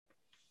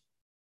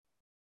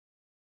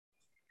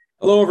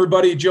Hello,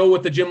 everybody. Joe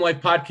with the Gym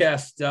Life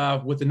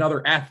Podcast with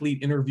another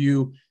athlete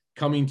interview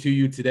coming to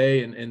you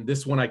today. And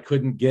this one I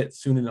couldn't get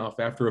soon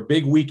enough after a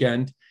big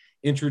weekend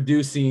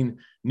introducing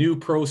new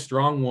pro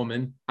strong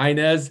woman,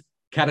 Inez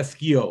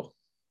Carrasquillo.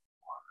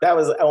 That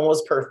was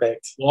almost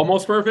perfect.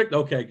 Almost perfect?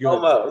 Okay, good.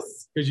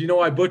 Almost. Because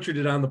I butchered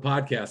it on the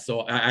podcast.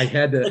 So I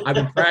had to, I've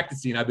been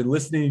practicing. I've been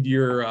listening to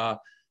your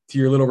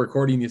little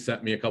recording you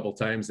sent me a couple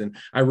times. And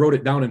I wrote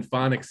it down in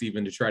phonics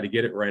even to try to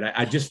get it right.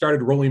 I just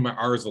started rolling my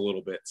R's a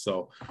little bit.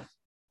 So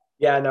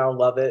yeah, no,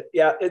 love it.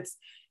 Yeah,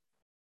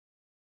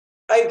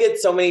 I get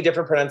so many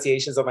different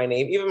pronunciations of my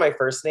name, even my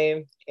first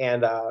name.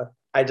 And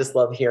I just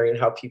love hearing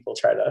how people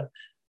try to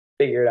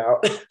figure it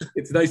out.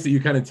 It's nice that you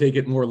kind of take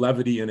it more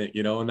levity in it,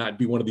 and not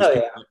be one of these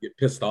people that get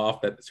pissed off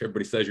that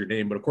everybody says your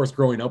name. But of course,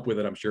 growing up with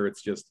it, I'm sure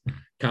it's just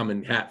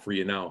common hat for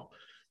you now.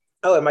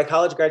 Oh, at my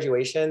college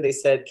graduation, they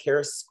said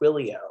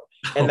Carrasquillo.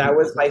 And that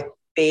was my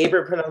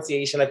favorite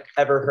pronunciation I've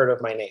ever heard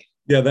of my name.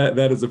 Yeah,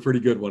 that is a pretty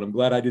good one. I'm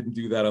glad I didn't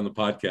do that on the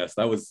podcast.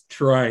 I was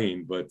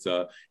trying, but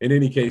in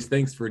any case,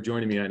 thanks for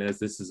joining me, Inez.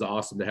 This is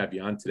awesome to have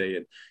you on today.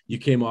 And you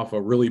came off a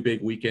really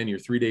big weekend. You're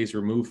 3 days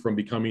removed from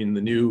becoming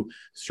the new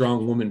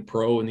strong woman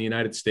pro in the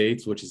United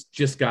States, which has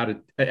just got it.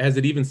 Has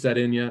it even set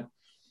in yet?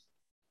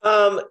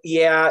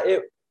 Yeah,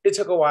 it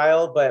took a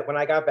while, but when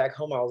I got back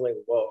home, I was like,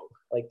 whoa,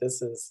 like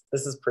this is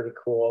pretty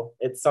cool.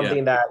 It's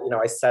something that,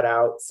 I set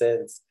out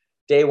since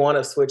day one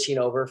of switching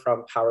over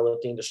from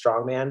powerlifting to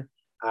strongman.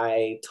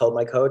 I told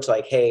my coach,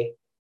 like, hey,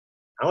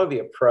 I want to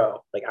be a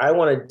pro. Like, I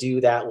want to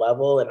do that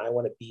level and I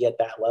want to be at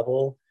that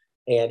level.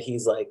 And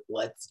he's like,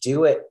 let's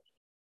do it.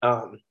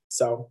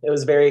 So it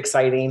was very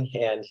exciting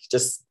and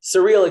just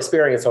surreal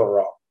experience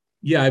overall.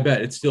 Yeah, I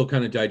bet it's still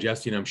kind of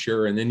digesting, I'm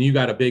sure. And then you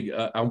got a big,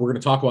 we're going to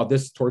talk about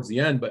this towards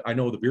the end, but I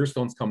know the Beer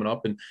Stone's coming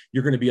up and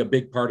you're going to be a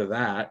big part of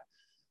that.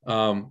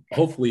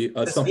 Hopefully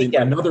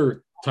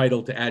another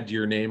title to add to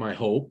your name, I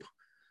hope.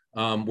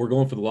 We're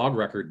going for the log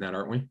record in that,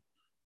 aren't we?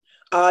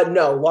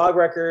 No, log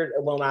record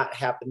will not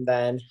happen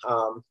then.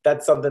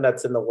 That's something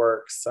that's in the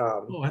works.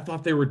 I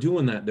thought they were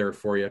doing that there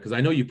for you because I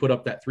know you put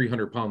up that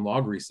 300-pound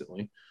log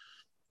recently.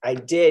 I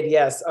did,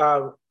 yes.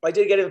 I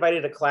did get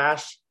invited to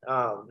Clash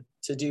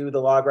to do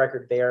the log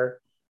record there,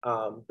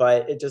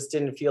 but it just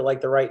didn't feel like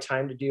the right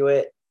time to do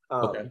it.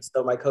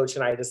 So my coach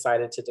and I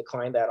decided to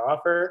decline that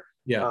offer.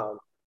 Yeah.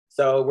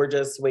 So we're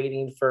just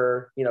waiting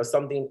for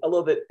something a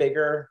little bit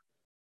bigger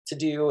to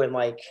do and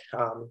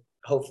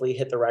hopefully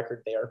hit the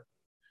record there.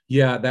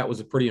 Yeah, that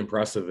was pretty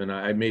impressive. And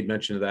I made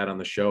mention of that on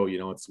the show.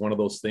 It's one of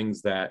those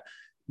things that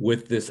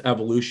with this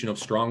evolution of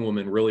strong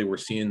women, really, we're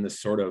seeing this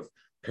sort of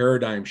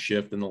paradigm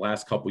shift in the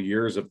last couple of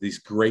years of these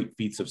great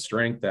feats of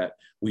strength that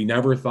we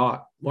never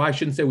thought, well, I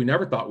shouldn't say we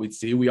never thought we'd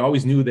see. We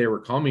always knew they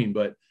were coming,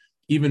 but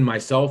even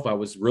myself, I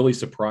was really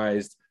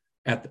surprised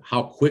at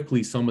how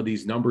quickly some of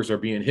these numbers are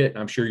being hit.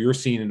 I'm sure you're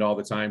seeing it all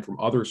the time from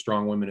other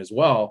strong women as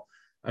well.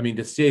 I mean,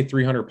 to say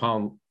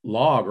 300-pound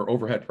log or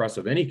overhead press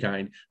of any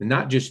kind, and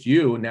not just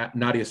you,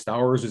 Nadia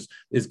Stowers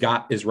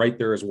is right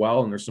there as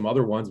well. And there's some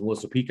other ones,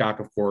 Melissa Peacock,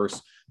 of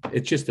course.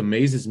 It just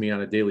amazes me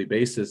on a daily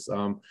basis.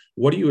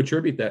 What do you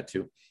attribute that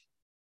to?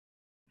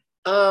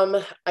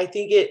 I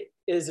think it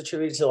is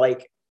attributed to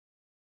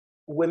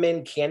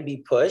women can be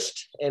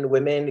pushed and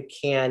women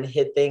can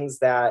hit things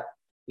that,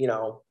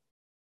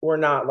 were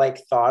not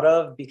thought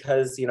of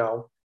because,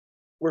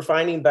 we're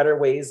finding better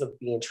ways of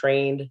being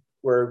trained.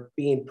 We're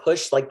being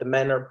pushed like the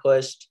men are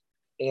pushed.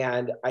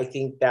 And I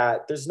think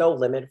that there's no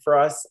limit for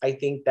us. I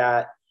think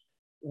that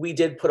we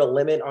did put a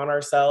limit on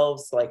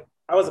ourselves.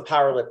 I was a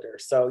power lifter.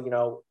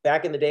 So,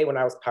 back in the day when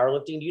I was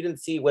powerlifting, you didn't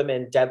see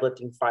women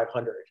deadlifting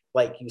 500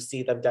 like you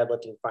see them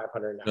deadlifting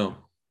 500 now. No.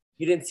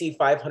 You didn't see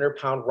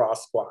 500-pound raw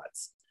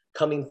squats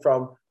coming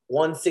from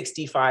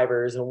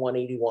 165ers and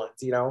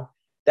 181s,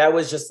 That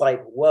was just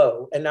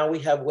whoa. And now we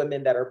have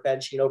women that are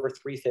benching over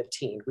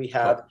 315. We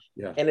have,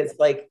 and it's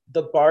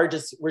the bar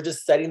we're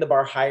just setting the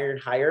bar higher and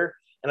higher.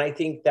 And I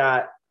think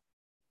that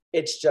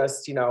it's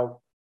just,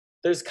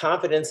 there's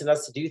confidence in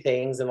us to do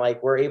things and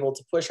we're able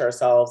to push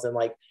ourselves. And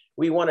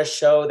we want to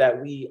show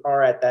that we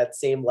are at that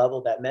same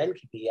level that men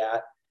could be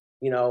at,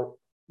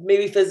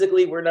 maybe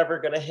physically we're never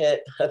going to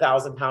hit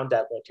 1,000-pound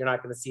deadlift. You're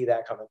not going to see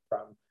that coming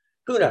from,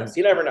 who knows?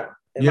 You never know.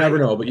 You never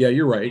know, but yeah,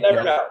 you're right. You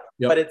never know.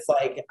 Yep. But it's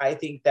I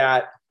think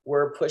that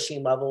we're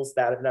pushing levels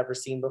that I've never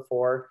seen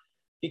before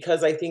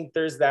because I think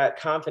there's that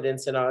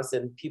confidence in us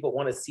and people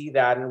want to see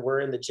that. And we're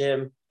in the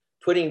gym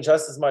putting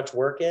just as much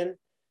work in.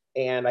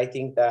 And I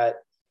think that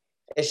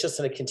it's just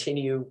going to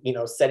continue,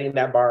 setting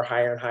that bar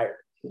higher and higher.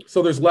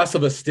 So there's less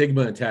of a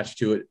stigma attached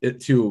to it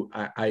too.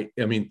 I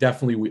mean,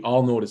 definitely we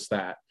all notice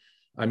that.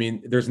 I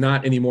mean, there's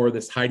not any more of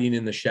this hiding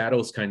in the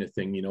shadows kind of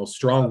thing,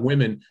 strong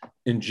women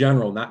in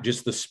general, not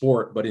just the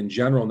sport, but in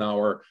general now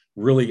are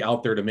really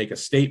out there to make a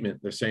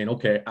statement. They're saying,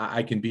 okay,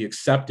 I can be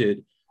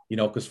accepted,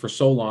 because for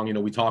so long,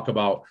 we talk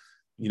about,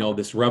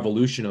 this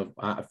revolution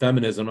of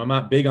feminism. I'm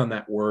not big on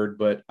that word,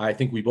 but I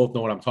think we both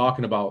know what I'm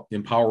talking about,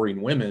 empowering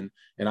women.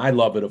 And I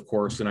love it, of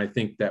course. And I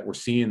think that we're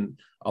seeing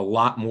a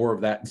lot more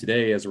of that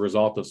today as a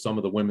result of some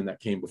of the women that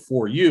came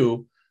before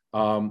you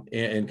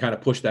and kind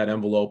of push that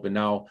envelope. And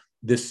now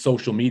this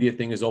social media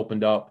thing has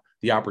opened up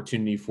the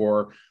opportunity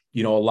for,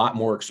 a lot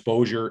more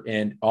exposure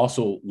and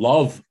also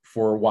love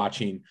for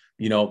watching,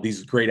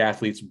 these great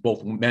athletes,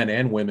 both men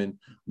and women,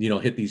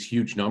 hit these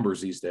huge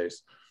numbers these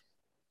days.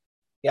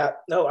 Yeah,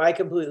 no, I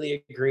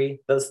completely agree.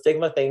 The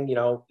stigma thing,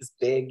 is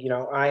big.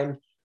 I'm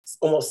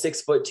almost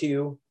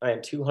 6'2". I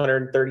am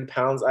 230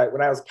 pounds.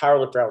 When I was a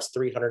powerlifter, I was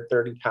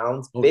 330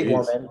 pounds, big geez.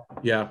 Woman.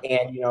 Yeah.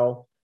 And,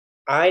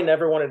 I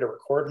never wanted to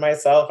record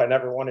myself. I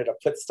never wanted to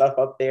put stuff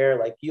up there.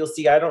 Like you'll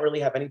see, I don't really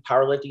have any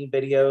powerlifting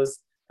videos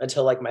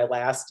until like my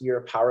last year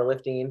of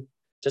powerlifting,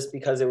 just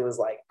because it was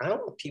like, I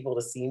don't want people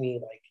to see me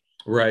like,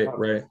 right.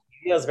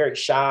 I was very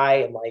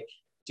shy and like,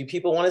 do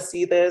people want to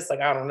see this?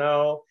 Like, I don't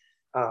know.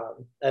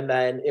 And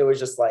then it was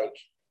just like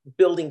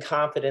building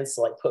confidence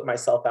to like put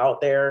myself out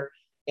there.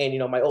 And,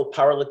 my old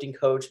powerlifting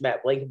coach,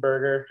 Matt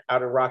Blankenberger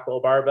out of Rockwell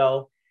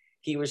Barbell,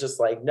 he was just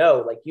like,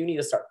 no, like you need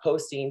to start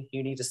posting,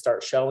 you need to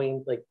start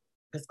showing, like,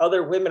 because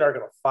other women are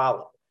going to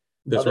follow.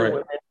 That's other right.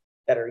 Women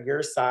that are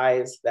your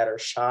size, that are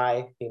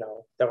shy,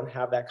 don't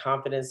have that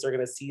confidence. They're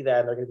going to see that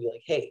and they're going to be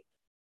like, hey,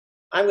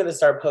 I'm going to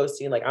start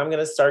posting. Like, I'm going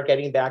to start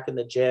getting back in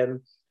the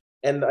gym.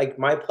 And like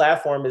my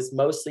platform is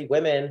mostly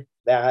women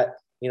that,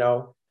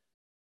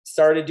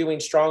 started doing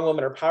strong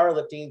women or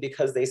powerlifting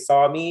because they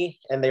saw me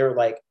and they were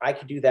like, I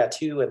could do that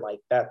too. And like,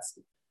 that's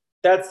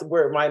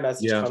where my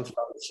message comes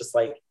from. It's just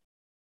like,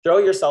 throw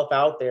yourself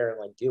out there and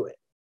like, do it.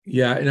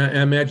 Yeah. And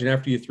I imagine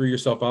after you threw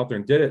yourself out there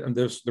and did it, and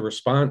the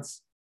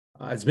response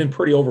it's been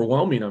pretty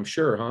overwhelming, I'm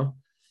sure, huh?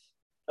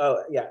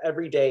 Oh yeah.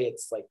 Every day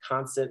it's like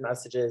constant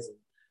messages and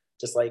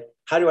just like,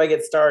 how do I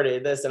get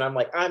started? This. And I'm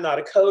like, I'm not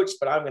a coach,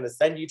 but I'm going to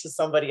send you to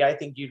somebody I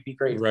think you'd be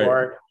great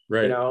for.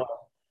 Right.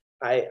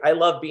 I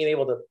love being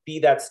able to be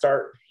that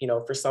start,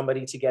 for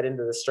somebody to get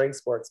into the strength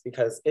sports,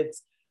 because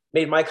it's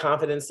made my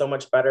confidence so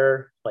much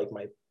better. Like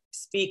my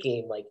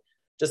speaking, like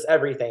just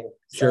everything.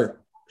 Sure.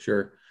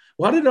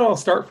 Well, how did it all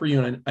start for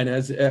you? And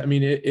as, I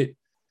mean,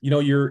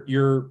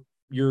 your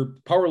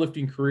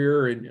powerlifting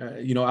career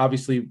and,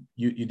 obviously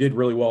you did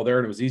really well there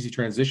and it was easy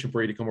transition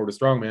for you to come over to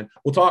strongman.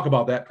 We'll talk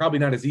about that. Probably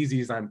not as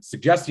easy as I'm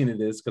suggesting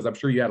it is, because I'm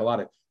sure you had a lot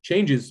of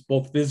changes,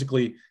 both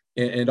physically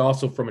and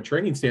also from a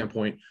training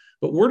standpoint.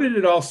 But where did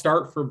it all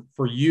start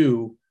for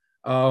you?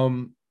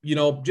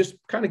 Just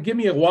kind of give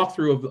me a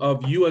walkthrough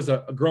of you as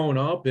a growing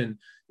up and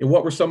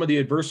what were some of the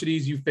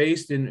adversities you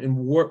faced and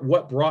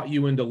what brought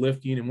you into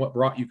lifting and what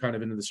brought you kind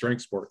of into the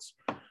strength sports?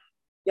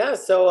 Yeah.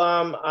 So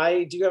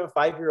I do have a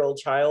 5-year-old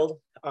child.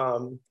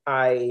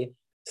 I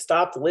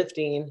stopped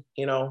lifting,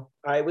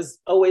 I was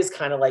always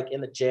kind of like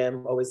in the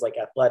gym, always like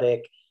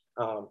athletic.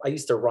 I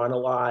used to run a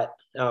lot.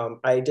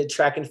 I did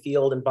track and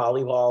field and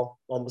volleyball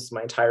almost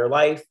my entire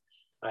life.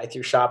 I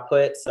threw shot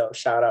put. So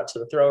shout out to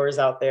the throwers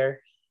out there.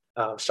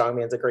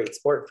 Strongman's a great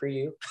sport for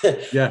you.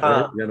 Yeah.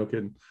 Right? Yeah. No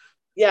kidding.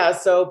 Yeah.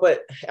 So,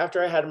 but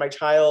after I had my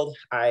child,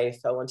 I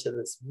fell into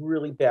this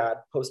really bad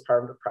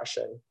postpartum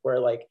depression where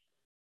like,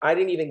 I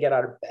didn't even get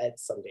out of bed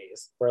some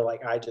days, where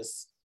like, I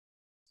just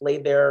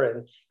laid there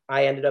and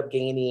I ended up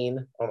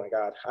gaining, oh my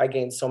God, I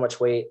gained so much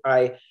weight.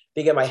 I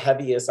think at my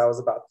heaviest, I was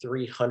about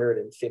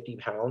 350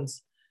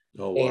 pounds.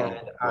 Oh, wow.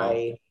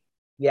 And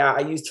I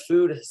used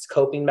food as a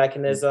coping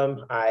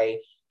mechanism. I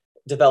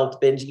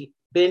developed binge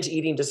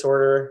eating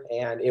disorder,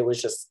 and it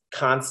was just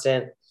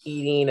constant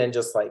eating and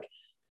just like,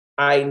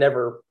 I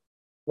never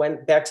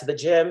went back to the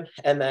gym.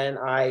 And then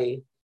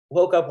I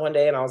woke up one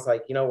day and I was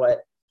like, you know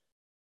what?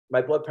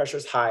 My blood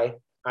pressure's high.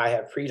 I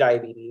have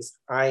pre-diabetes.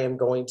 I am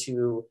going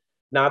to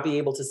not be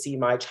able to see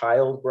my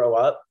child grow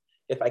up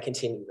if I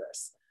continue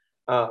this.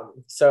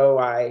 So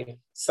I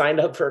signed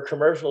up for a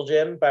commercial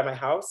gym by my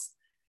house,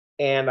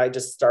 and I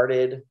just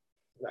started.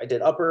 I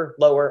did upper,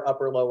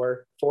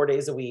 lower, 4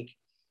 days a week.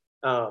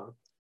 And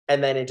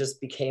then it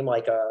just became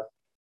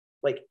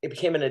it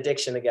became an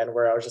addiction again,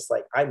 where I was just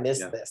like, I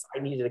missed this. I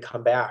needed to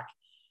come back.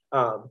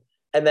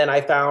 And then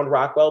I found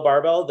Rockwell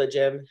Barbell, the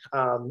gym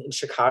in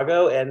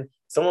Chicago, and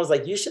someone was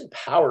like, you should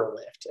power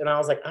lift. And I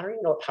was like, I don't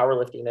even know what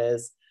powerlifting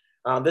is.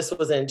 This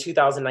was in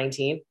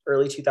 2019,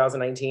 early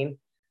 2019.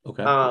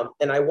 Okay.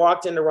 And I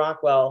walked into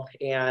Rockwell,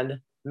 and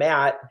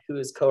Matt, who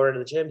is co-owner of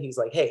the gym, he's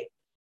like, hey,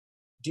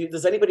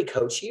 does anybody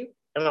coach you?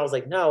 And I was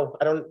like, no,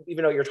 I don't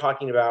even know what you're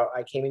talking about.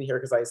 I came in here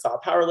because I saw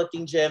a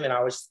powerlifting gym and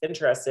I was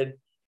interested.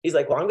 He's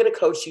like, well, I'm going to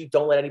coach you.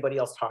 Don't let anybody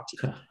else talk to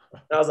you.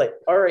 And I was like,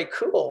 all right,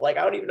 cool. Like,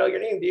 I don't even know your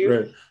name,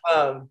 dude.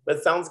 Right.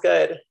 But sounds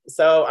good.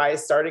 So I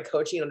started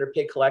coaching under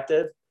Pig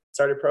Collective,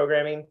 started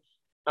programming.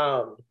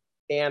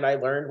 And I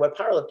learned what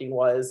powerlifting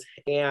was.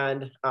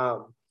 And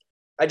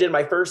I did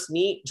my first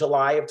meet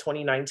July of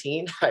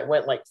 2019. I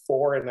went like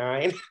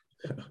 4-9.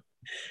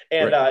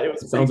 And right. It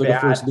was sounds like bad.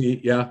 A first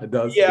meet. Yeah, it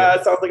does. Yeah,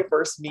 it sounds like a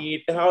first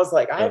meet. And I was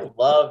like, I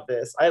love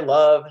this. I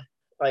love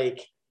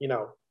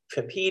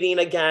competing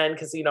again,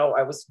 because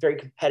I was very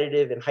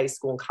competitive in high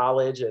school and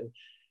college, and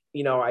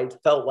I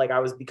felt like I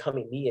was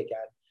becoming me again.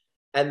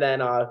 And then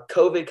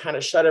COVID kind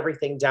of shut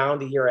everything down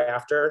the year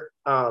after.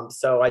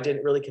 So I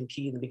didn't really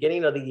compete in the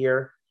beginning of the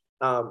year.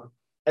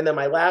 And then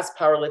my last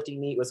powerlifting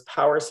meet was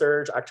Power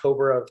Surge,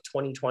 October of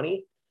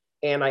 2020.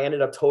 And I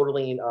ended up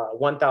totaling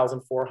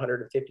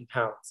 1,450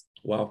 pounds.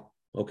 Wow.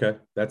 Okay.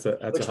 That's a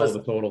which hell was,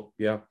 of a total.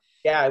 Yeah.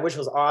 Yeah, which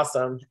was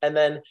awesome. And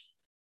then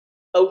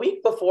a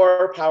week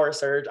before Power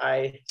Surge,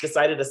 I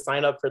decided to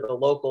sign up for the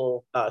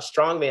local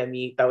strongman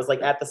meet that was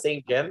like at the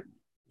same gym.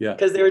 Yeah.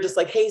 Because they were just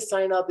like, hey,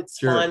 sign up. It's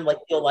Sure. fun. Like,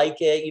 you'll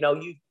like it. You know,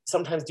 you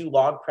sometimes do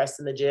log press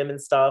in the gym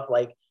and stuff.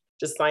 Like,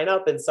 just sign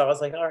up. And so I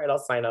was like, all right, I'll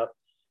sign up.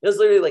 It was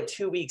literally like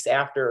 2 weeks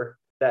after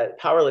that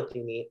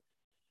powerlifting meet.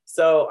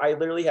 So I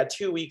literally had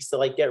 2 weeks to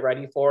like get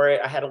ready for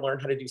it. I had to learn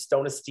how to do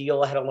stone of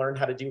steel. I had to learn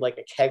how to do like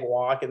a keg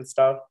walk and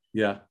stuff.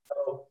 Yeah.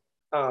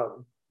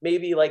 So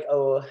maybe like,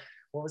 what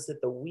was it,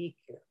 the week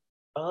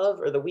of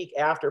or the week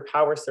after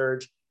Power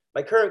Surge,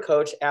 my current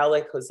coach,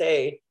 Alec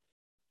Jose,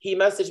 he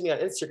messaged me on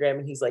Instagram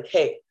and he's like,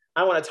 hey,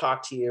 I want to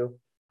talk to you.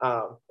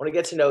 I want to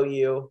get to know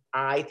you.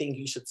 I think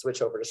you should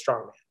switch over to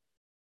strongman.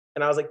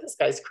 And I was like, this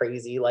guy's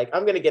crazy. Like,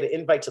 I'm going to get an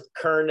invite to the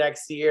Kern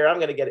next year. I'm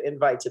going to get an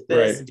invite to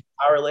this and do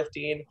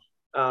powerlifting.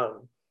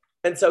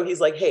 And so he's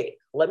like, hey,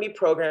 let me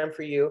program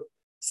for you.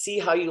 See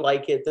how you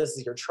like it. This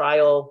is your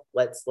trial.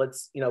 Let's,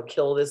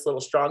 kill this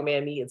little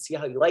strongman meet and see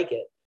how you like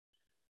it.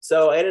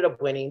 So I ended up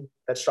winning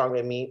that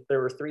strongman meet. There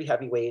were 3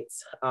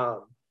 heavyweights.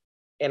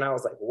 And I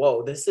was like,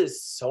 whoa, this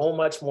is so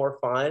much more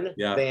fun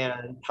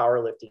than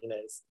powerlifting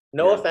is.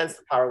 No offense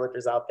to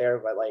powerlifters out there,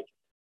 but like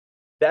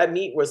that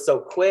meet was so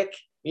quick.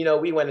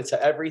 We went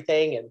into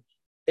everything and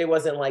it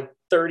wasn't like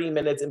 30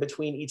 minutes in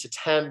between each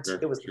attempt.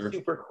 It was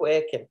super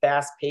quick and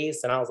fast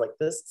paced. And I was like,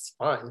 this is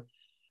fun.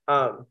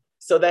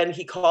 So then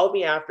he called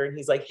me after and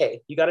he's like,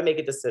 hey, you got to make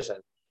a decision.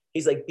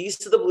 He's like,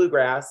 Beast of the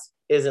Bluegrass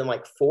is in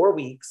like 4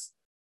 weeks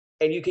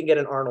and you can get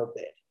an Arnold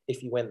bid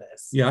if you win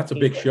this. Yeah, that's a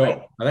big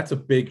show. That's a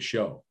big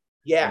show.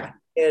 Yeah.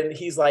 And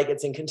he's like,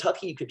 it's in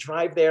Kentucky. You could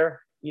drive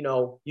there.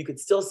 You could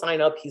still sign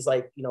up. He's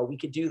like, we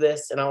could do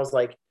this. And I was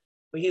like,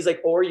 he's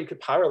like, or you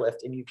could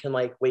powerlift and you can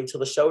like wait till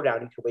the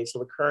showdown. You could wait till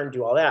the Kern,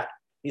 do all that.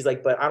 He's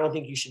like, but I don't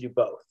think you should do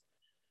both.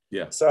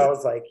 Yeah. So I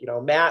was like,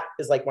 Matt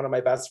is like one of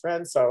my best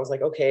friends. So I was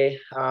like, okay,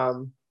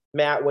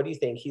 Matt, what do you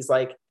think? He's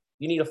like,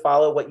 you need to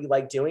follow what you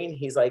like doing.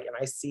 He's like, and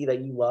I see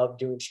that you love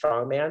doing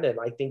strongman and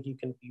I think you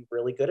can be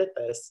really good at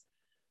this.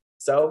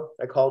 So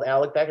I called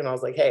Alec back and I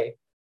was like, hey,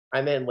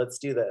 I'm in, let's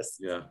do this.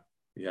 Yeah.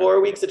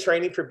 4 weeks of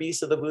training for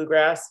Beast of the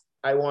Bluegrass.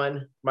 I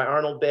won my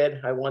Arnold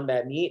bid. I won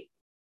that meet.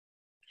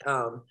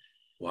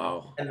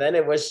 Wow. And then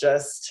it was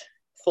just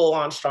full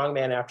on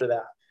strongman after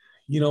that.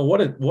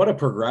 What a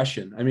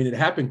progression. I mean, it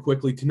happened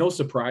quickly, to no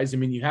surprise. I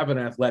mean, you have an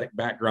athletic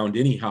background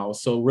anyhow.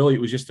 So really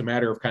it was just a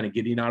matter of kind of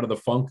getting out of the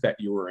funk that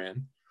you were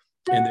in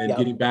and then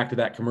getting back to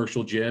that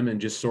commercial gym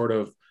and just sort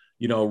of,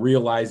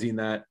 realizing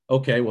that,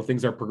 okay, well,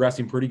 things are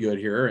progressing pretty good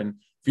here and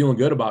feeling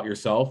good about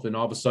yourself. And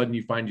all of a sudden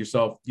you find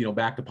yourself,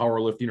 back to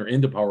powerlifting or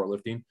into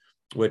powerlifting,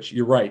 which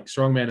you're right.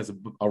 Strongman is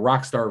a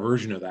rock star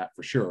version of that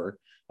for sure.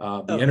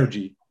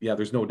 Energy. Yeah,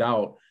 there's no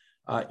doubt.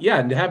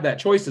 And to have that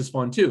choice is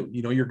fun too.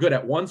 You're good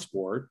at one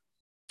sport.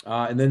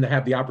 And then to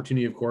have the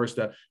opportunity, of course,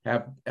 to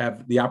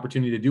have the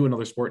opportunity to do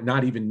another sport,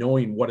 not even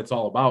knowing what it's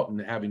all about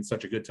and having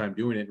such a good time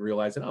doing it and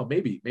realizing, oh,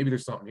 maybe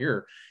there's something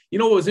here.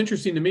 What was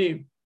interesting to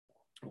me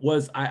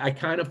was I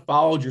kind of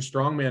followed your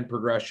strongman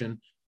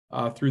progression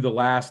through the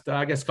last,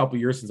 I guess, couple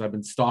of years since I've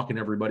been stalking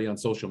everybody on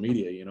social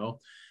media,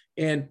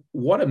 and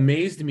what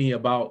amazed me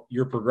about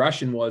your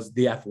progression was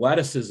the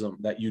athleticism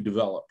that you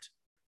developed.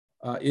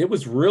 It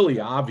was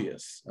really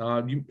obvious.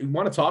 You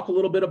want to talk a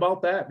little bit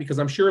about that? Because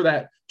I'm sure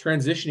that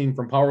transitioning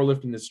from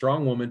powerlifting to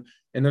strong woman,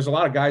 and there's a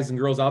lot of guys and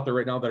girls out there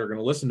right now that are going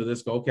to listen to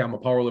this, go, okay, I'm a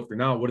powerlifter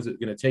now. What is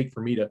it going to take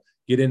for me to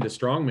get into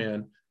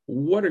strongman?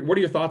 What are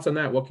your thoughts on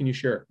that? What can you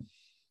share?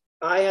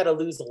 I had to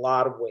lose a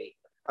lot of weight.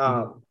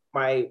 At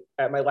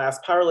my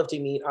last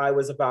powerlifting meet, I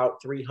was about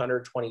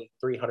 320,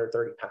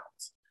 330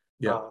 pounds.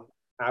 Yeah.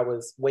 I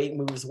was weight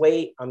moves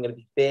weight. I'm going to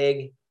be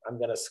big. I'm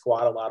going to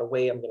squat a lot of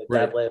weight. I'm going to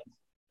deadlift,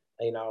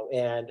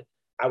 and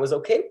I was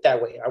okay with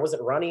that weight. I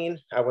wasn't running.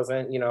 I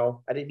wasn't,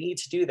 I didn't need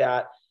to do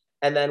that.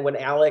 And then when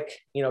Alec,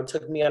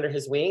 took me under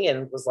his wing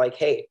and was like,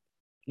 hey,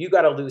 you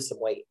got to lose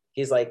some weight.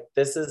 He's like,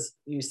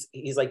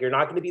 he's like, you're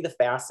not going to be the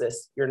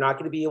fastest. You're not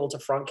going to be able to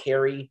front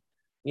carry,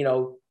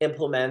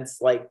 implements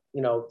like,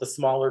 the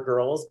smaller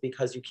girls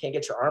because you can't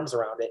get your arms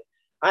around it.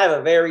 I have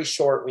a very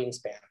short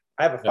wingspan.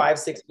 I have a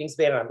 5'6"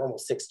 wingspan and I'm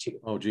almost 6'2".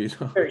 Oh, geez.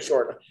 Very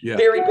short. Yeah.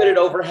 Very good at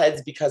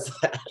overheads because of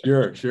that.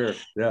 Sure.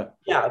 Yeah.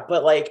 Yeah.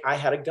 But like I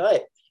had a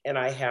gut and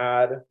I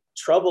had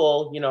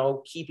trouble,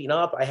 keeping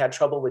up. I had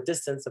trouble with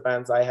distance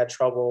events. I had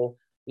trouble,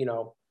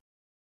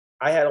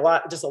 I had a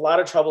lot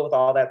of trouble with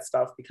all that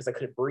stuff because I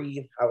couldn't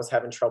breathe. I was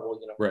having trouble,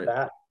 with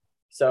that.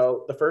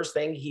 So the first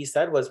thing he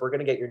said was, we're going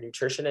to get your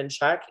nutrition in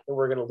check and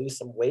we're going to lose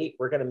some weight.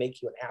 We're going to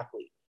make you an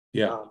athlete.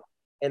 Yeah.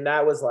 And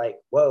that was like,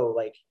 whoa,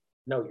 like,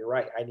 no, you're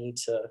right. I need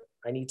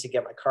to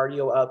get my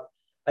cardio up.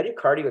 I do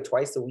cardio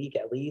twice a week,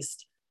 at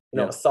least,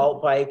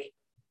 assault bike,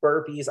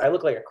 burpees. I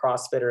look like a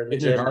CrossFitter in the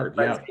gym. Hard,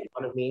 my friends make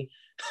fun of me.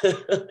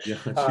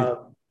 Yeah.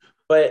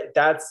 But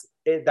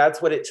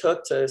that's what it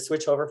took to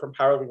switch over from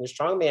powerlifting to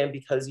strongman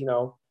because,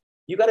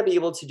 you you got to be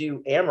able to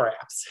do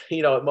AMRAPs,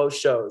 you know, at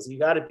most shows. You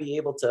got to be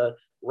able to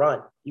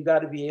run. You got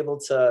to be able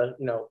to,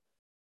 you know,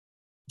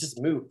 just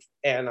move.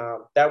 And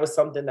that was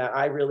something that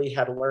I really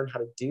had to learn how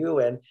to do.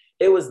 And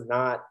it was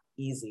not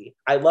easy.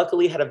 I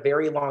luckily had a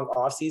very long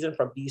off season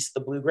from Beast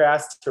of the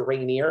Bluegrass to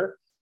Rainier.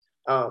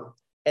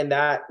 And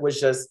that was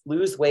just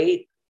lose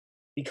weight,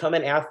 become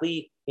an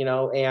athlete, you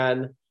know,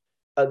 and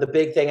the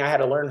big thing I had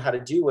to learn how to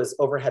do was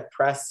overhead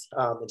press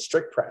and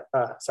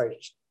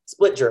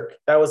split jerk.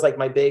 That was like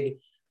my big,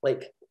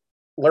 like,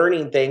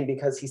 learning thing,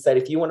 because he said,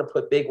 if you want to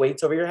put big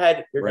weights over your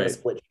head, you're going to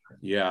split jerk.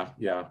 Yeah.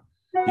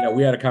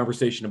 We had a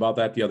conversation about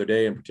that the other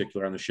day, in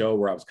particular on the show,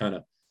 where I was kind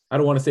of, I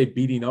don't want to say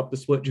beating up the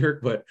split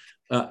jerk, but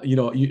you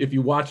know, if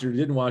you watch it or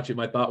didn't watch it,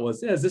 my thought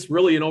was, is this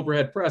really an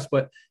overhead press?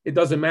 But it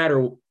doesn't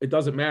matter. It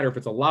doesn't matter if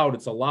it's allowed,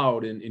 it's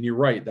allowed. And you're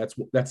right. That's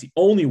the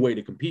only way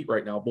to compete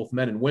right now, both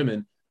men and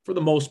women, for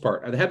the most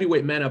part. The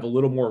heavyweight men have a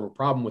little more of a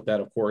problem with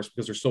that, of course,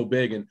 because they're so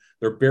big and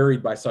they're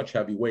buried by such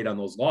heavy weight on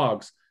those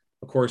logs.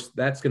 Of course,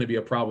 that's going to be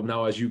a problem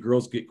now as you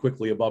girls get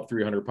quickly above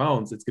 300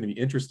 pounds. It's going to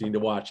be interesting to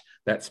watch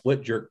that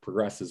split jerk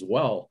progress as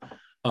well.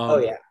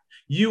 So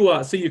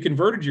you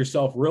converted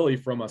yourself really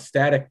from a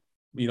static,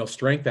 you know,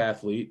 strength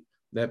athlete,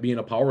 that being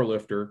a power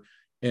lifter,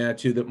 and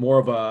to the more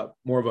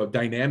of a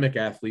dynamic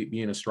athlete,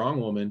 being a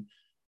strong woman.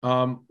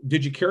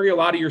 Did you carry a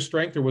lot of your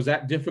strength, or was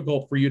that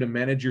difficult for you to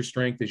manage your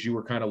strength as you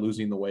were kind of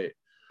losing the weight?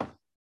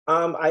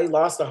 I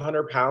lost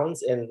 100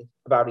 pounds in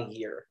about a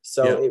year.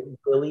 So it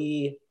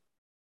really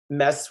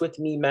messed with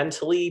me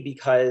mentally,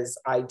 because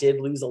I did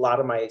lose a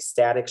lot of my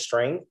static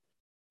strength,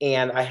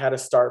 and I had to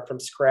start from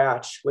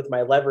scratch with my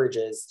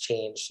leverages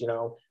changed. You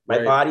know,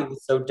 my body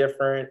was so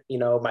different. You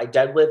know, my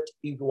deadlift,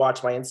 you can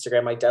watch my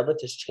Instagram, my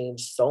deadlift has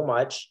changed so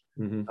much.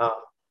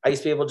 I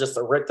used to be able just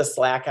to rip the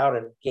slack out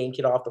and yank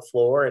it off the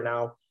floor. And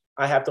now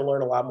I have to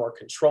learn a lot more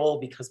control,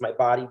 because my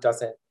body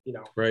doesn't, you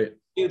know,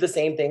 do the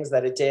same things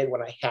that it did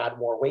when I had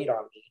more weight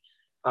on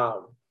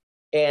me.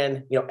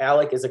 And, you know,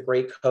 Alec is a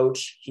great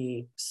coach.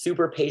 He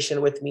super patient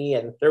with me.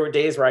 And there were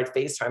days where I'd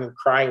FaceTime him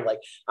crying, like,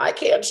 I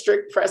can't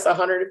strict press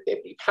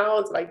 150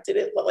 pounds. And I did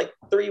it like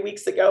 3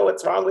 weeks ago.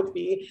 What's wrong with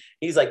me?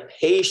 He's like,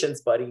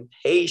 patience, buddy,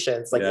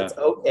 patience. Like, it's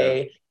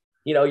okay.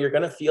 You know, you're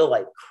going to feel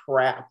like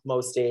crap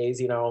most days,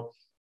 you know,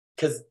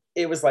 because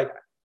it was like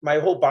my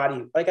whole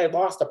body, like I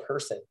lost a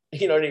person,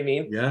 you know what I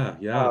mean?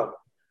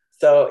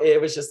 So it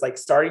was just like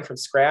starting from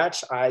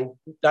scratch. I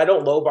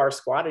don't low bar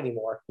squat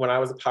anymore. When I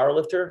was a power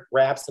lifter,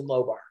 wraps and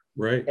low bar.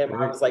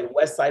 I was like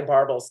West Side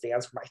barbell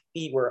stands where my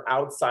feet were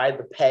outside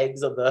the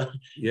pegs of the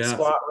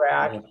squat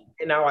rack.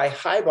 And now I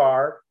high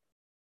bar,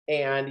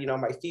 and, you know,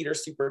 my feet are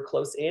super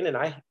close in, and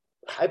I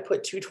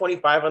put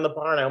 225 on the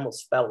bar and I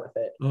almost fell with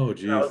it. Oh,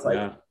 geez. I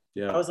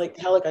was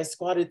like, Alec, I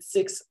squatted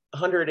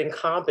 600 in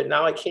comp, and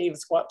now I can't even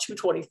squat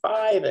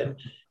 225. And,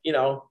 you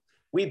know,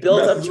 we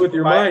built up with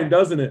your mind,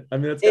 doesn't it? I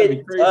mean, it's gotta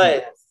be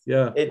crazy.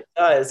 It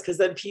does. Because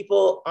then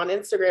people on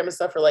Instagram and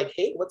stuff are like,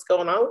 hey, what's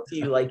going on with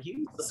you? Like, you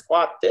used to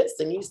squat this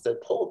and you used to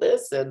pull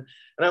this. And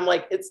I'm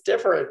like, it's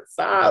different.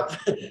 Stop.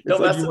 It's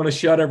like you want to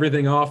shut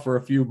everything off for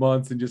a few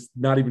months and just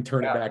not even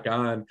turn it back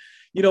on.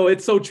 You know,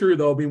 it's so true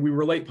though. I mean, we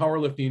relate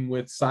powerlifting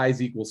with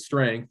size equals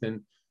strength.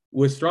 And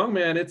with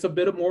strongman, it's a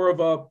bit more of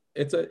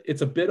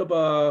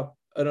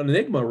an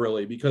enigma,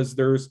 really, because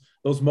there's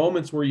those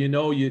moments where, you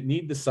know, you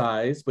need the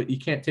size, but you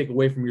can't take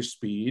away from your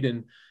speed.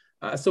 And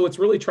so it's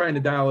really trying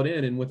to dial it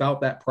in. And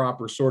without that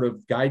proper sort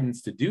of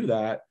guidance to do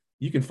that,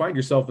 you can find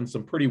yourself in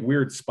some pretty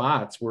weird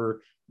spots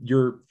where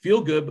you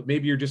feel good, but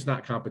maybe you're just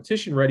not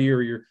competition ready,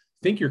 or you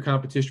think you're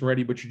competition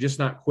ready, but you're just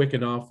not quick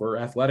enough or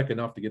athletic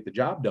enough to get the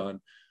job done.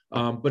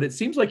 But it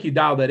seems like you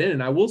dialed that in.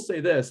 And I will say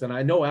this, and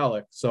I know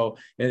Alec,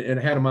 and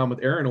I had him on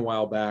with Aaron a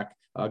while back.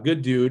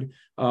 Good dude.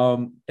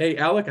 Hey,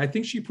 Alec, I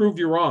think she proved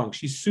you wrong.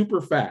 She's super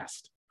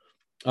fast.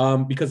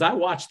 Because I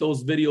watched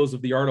those videos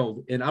of the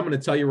Arnold, and I'm going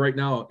to tell you right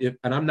now,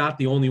 and I'm not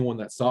the only one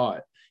that saw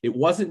it. It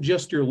wasn't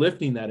just your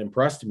lifting that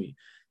impressed me.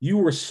 You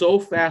were so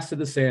fast to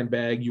the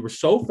sandbag. You were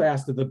so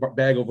fast to the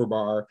bag over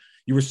bar.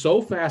 You were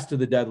so fast to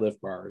the deadlift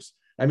bars.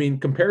 I mean,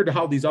 compared to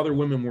how these other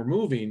women were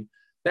moving,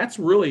 that's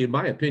really, in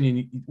my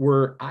opinion,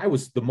 where I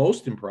was the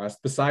most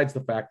impressed, besides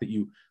the fact that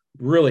you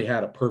really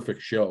had a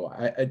perfect show.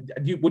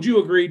 Would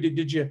you agree?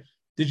 Did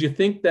you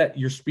think that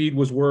your speed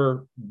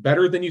were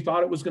better than you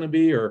thought it was going to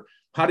be, or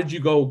how did you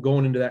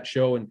going into that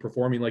show and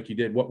performing like you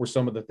did? What were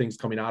some of the things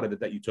coming out of it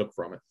that you took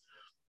from it?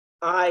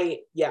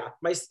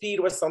 My speed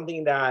was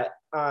something that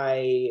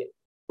I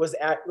was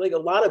at, like a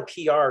lot of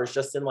PRs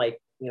just in, like,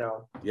 you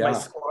know, my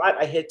squat.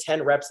 I hit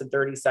 10 reps in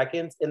 30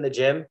 seconds in the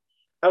gym.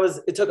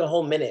 It took a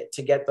whole minute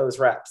to get those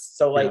reps.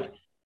 So like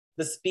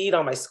the speed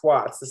on my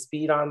squats, the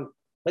speed on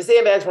my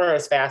sandbags weren't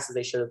as fast as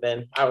they should have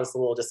been. I was a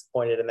little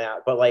disappointed in that,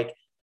 but like,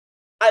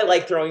 I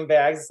like throwing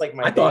bags. It's like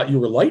I thought you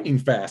were lightning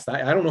fast.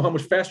 I don't know how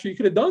much faster you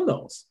could have done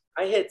those.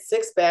 I hit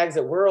 6 bags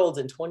at Worlds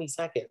in 20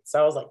 seconds.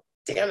 So I was like,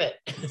 damn it.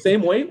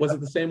 Same weight? Was it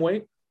the same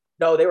weight?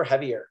 No, they were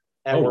heavier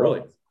at Worlds.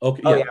 Really?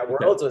 Okay. Oh yeah.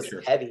 Worlds was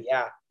heavy.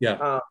 Yeah.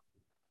 Yeah.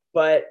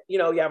 But,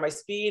 yeah, my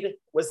speed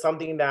was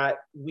something that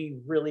we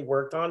really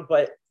worked on.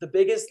 But the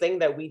biggest thing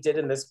that we did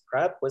in this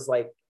prep was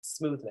like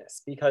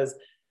smoothness, because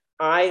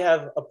I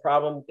have a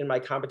problem in my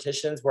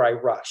competitions where I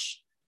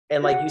rush.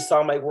 And like you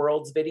saw my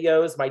world's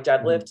videos, my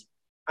deadlift,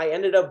 I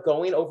ended up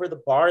going over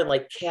the bar and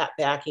like cat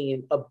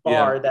backing a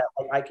bar that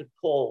like I could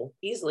pull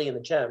easily in the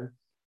gym.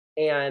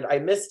 And I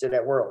missed it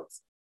at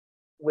worlds,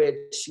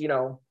 which,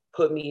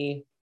 put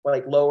me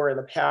like lower in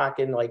the pack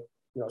and like,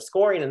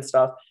 scoring and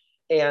stuff.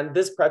 And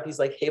this prep, he's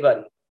like, hey,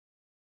 buddy,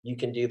 you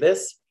can do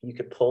this. You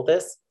can pull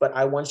this, but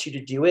I want you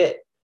to do it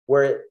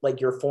where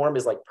like your form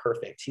is like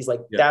perfect. He's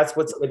like, that's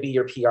what's going to be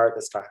your PR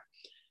this time.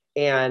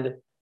 And,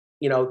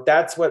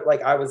 that's what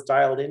like I was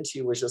dialed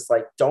into, was just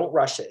like, don't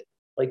rush it.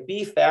 Like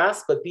be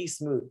fast, but be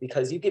smooth,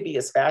 because you could be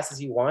as fast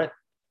as you want,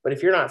 but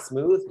if you're not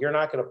smooth, you're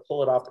not going to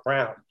pull it off the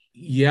ground.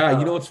 Yeah,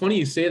 it's funny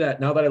you say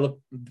that. Now that I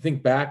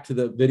think back to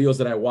the videos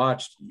that I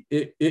watched,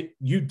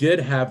 you did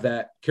have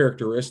that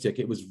characteristic.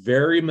 It was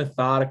very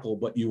methodical,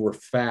 but you were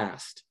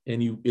fast,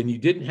 and you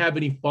didn't have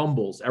any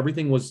fumbles.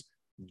 Everything was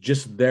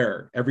just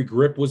there. Every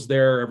grip was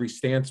there. Every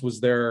stance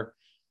was there.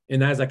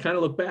 And as I kind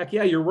of look back,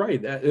 yeah, you're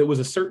right. It was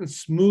a certain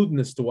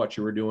smoothness to what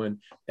you were doing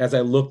as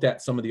I looked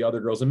at some of the other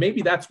girls. And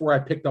maybe that's where I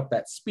picked up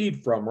that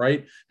speed from,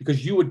 right?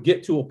 Because you would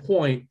get to a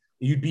point,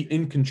 you'd be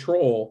in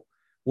control,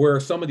 where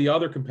some of the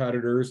other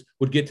competitors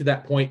would get to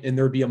that point and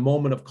there'd be a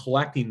moment of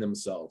collecting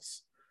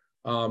themselves,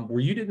 where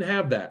you didn't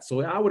have that.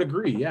 So I would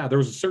agree. Yeah, there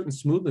was a certain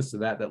smoothness to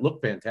that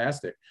looked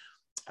fantastic.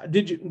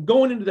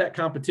 Going into that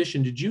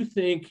competition, did you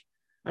think,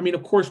 I mean,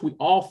 of course, we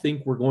all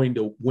think we're going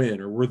to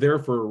win, or we're there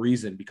for a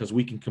reason because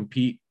we can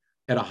compete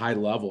at a high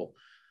level.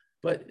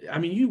 But I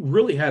mean, you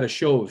really had a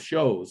show of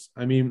shows.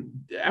 I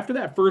mean, after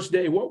that first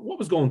day, what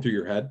was going through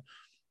your head?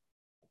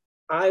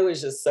 I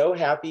was just so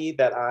happy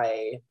that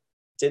I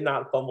did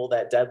not fumble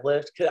that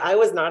deadlift, because I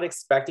was not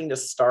expecting to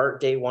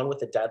start day one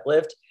with a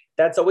deadlift.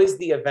 That's always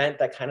the event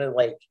that kind of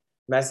like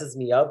messes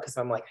me up, because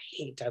I'm like, I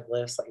hate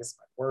deadlifts. Like, it's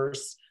my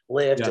worst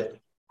lift. And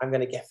I'm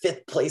going to get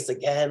fifth place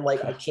again.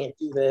 Like, I can't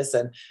do this.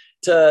 And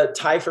to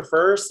tie for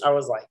first, I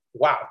was like,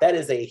 wow, that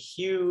is a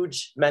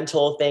huge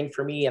mental thing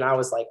for me. And I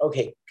was like,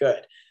 okay,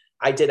 good.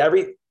 I did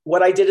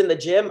what I did in the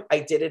gym, I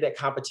did it at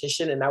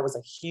competition. And that was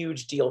a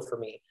huge deal for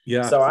me.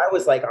 Yeah. So I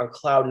was like on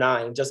cloud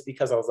 9, just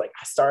because I was like,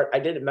 I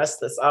didn't mess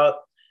this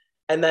up.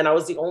 And then I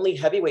was the only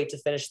heavyweight to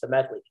finish the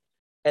medley.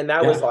 And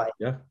that was like,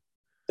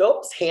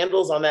 those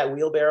handles on that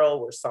wheelbarrow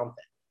were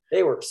something.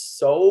 They were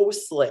so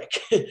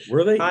slick.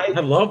 Were they? I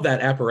love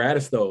that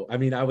apparatus, though. I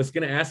mean, I was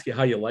going to ask you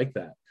how you like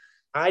that.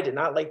 I did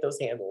not like those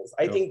handles.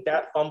 I think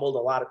that fumbled a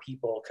lot of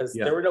people, because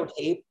there were no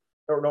tape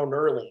or no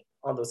knurling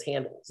on those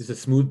handles. It's a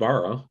smooth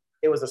bar, huh?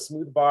 It was a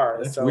smooth bar.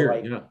 That's so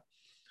weird. Like,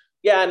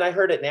 yeah. And I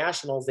heard at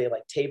nationals, they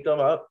like taped them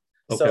up.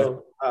 Okay.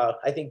 So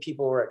I think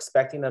people were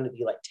expecting them to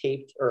be like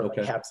taped or like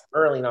have some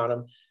knurling on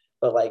them.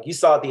 But like you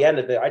saw at the end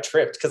of it, I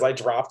tripped because I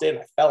dropped it and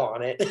I fell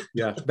on it.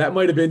 Yeah, that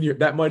might have been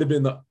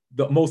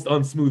the most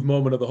unsmooth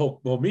moment of the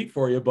whole meet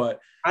for you. But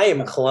I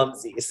am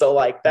clumsy, so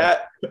like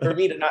that for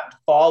me to not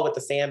fall with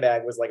the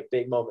sandbag was like a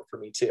big moment for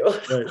me too.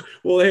 Right.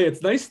 Well, hey,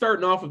 it's nice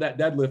starting off with that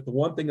deadlift. The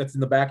one thing that's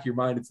in the back of your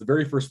mind, it's the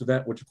very first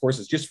event, which of course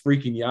is just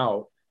freaking you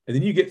out, and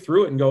then you get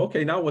through it and go,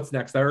 okay, now what's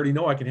next? I already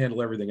know I can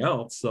handle everything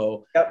else.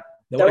 So that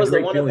was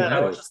the one event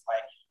I was just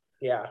like.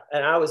 Yeah.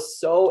 And I was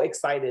so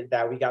excited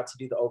that we got to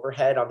do the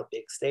overhead on the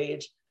big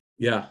stage.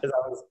 Yeah.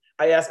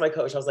 I asked my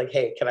coach, I was like,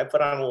 hey, can I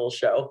put on a little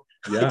show?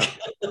 Yeah.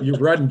 Your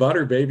bread and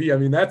butter, baby. I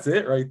mean, that's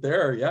it right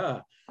there.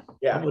 Yeah.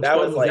 Yeah. How much fun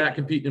was like that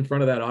competing in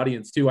front of that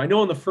audience too? I know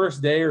on the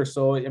first day or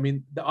so, I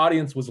mean, the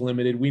audience was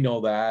limited. We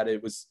know that.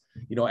 It was,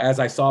 as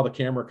I saw the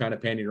camera kind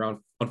of panning around,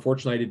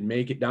 unfortunately, I didn't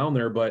make it down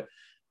there, but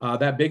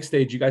that big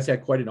stage, you guys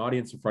had quite an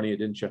audience in front of you,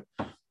 didn't you?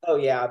 Oh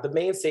yeah, the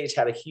main stage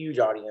had a huge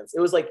audience. It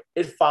was like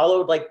it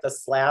followed like the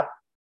slap,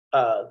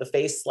 the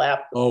face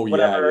slap. Oh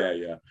whatever.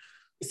 Yeah.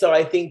 So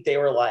I think they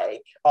were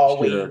like all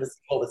waiting to see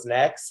what was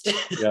next.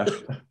 Yeah,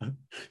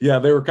 yeah,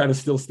 they were kind of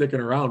still sticking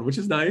around, which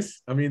is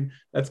nice. I mean,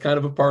 that's kind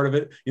of a part of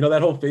it.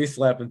 That whole face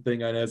slapping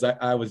thing.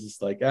 I was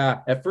just like,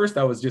 at first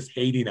I was just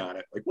hating on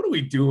it. Like, what are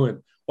we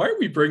doing? Why are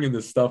we bringing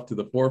this stuff to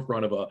the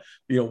forefront of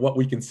what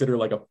we consider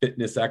like a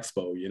fitness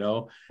expo?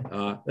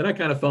 Then I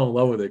kind of fell in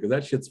love with it because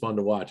that shit's fun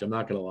to watch. I'm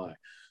not gonna lie.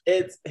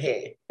 It's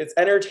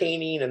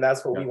entertaining, and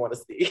that's what we want to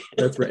see.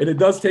 That's right. And it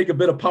does take a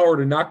bit of power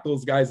to knock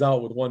those guys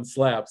out with one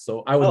slap.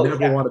 So I would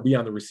never want to be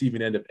on the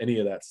receiving end of any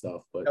of that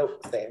stuff. But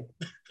same.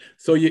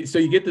 So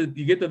you get to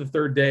the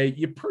third day.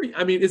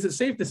 Is it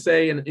safe to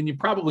say, and you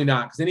probably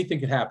not, because anything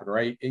could happen,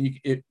 right? And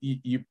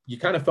you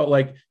kind of felt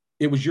like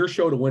it was your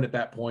show to win at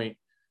that point,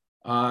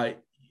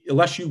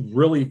 unless you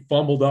really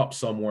fumbled up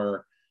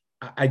somewhere.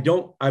 Where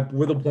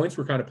the points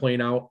were kind of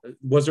playing out,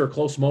 was there a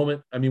close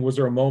moment? I mean, was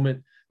there a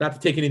moment? Not to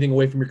take anything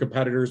away from your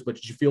competitors, but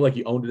did you feel like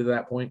you owned it at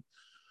that point?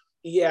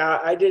 Yeah,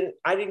 I didn't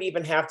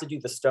even have to do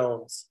the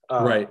stones.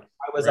 Right.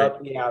 I was up.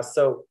 Yeah.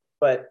 So,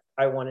 but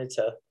I wanted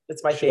to,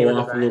 it's my favorite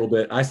off event. A little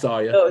bit. I saw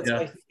you. No, it's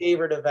my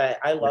favorite event.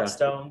 I love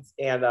stones.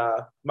 And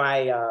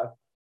my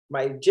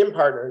gym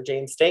partner,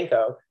 James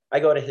Stanko, I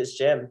go to his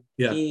gym.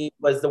 Yeah. He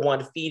was the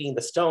one feeding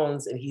the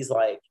stones, and he's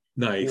like,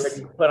 Nice. "You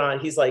ready to put on?"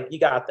 He's like, "You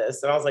got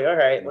this." And I was like, "All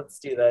right, let's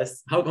do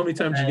this." How many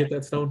times did you get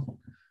that stone?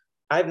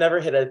 I've never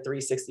hit a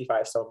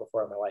 365 stone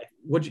before in my life.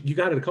 You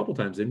got it a couple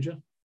times, didn't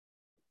you?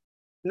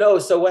 No.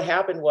 So what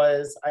happened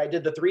was I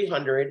did the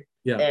 300,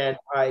 Yeah. and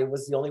I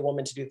was the only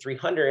woman to do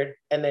 300,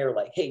 and they were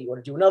like, "Hey, you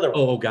want to do another one?"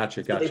 Oh,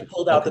 gotcha. So they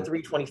pulled out the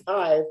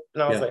 325,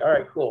 and I was like, "All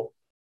right, cool."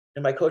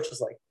 And my coach was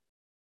like,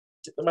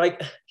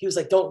 he was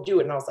like, "Don't do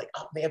it." And I was like,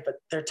 "Oh man, but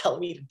they're telling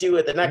me to do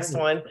it the next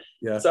one."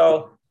 Yeah.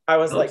 So I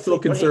was like, so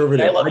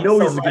conservative. I know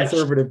he's a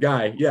conservative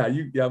guy. Yeah.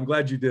 I'm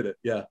glad you did it.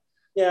 Yeah.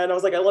 Yeah. And I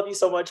was like, "I love you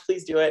so much.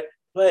 Please do it."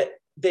 But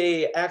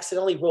they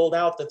accidentally rolled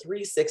out the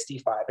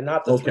 365 and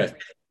not the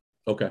 350.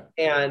 Okay.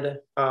 And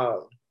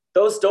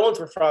those stones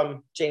were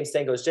from James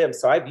Stango's gym.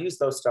 So I've used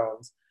those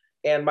stones.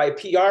 And my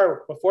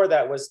PR before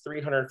that was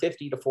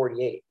 350 to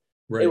 48.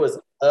 Right. It was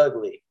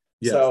ugly.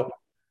 Yes. So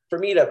for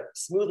me to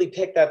smoothly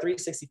pick that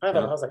 365,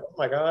 I was like, "Oh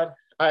my God."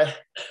 That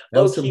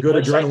was some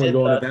good adrenaline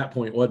going at that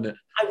point, wasn't it?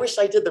 I wish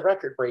I did the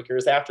record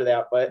breakers after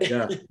that, but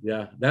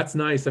yeah, that's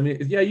nice. I mean,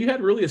 yeah, you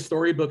had really a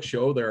storybook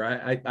show there.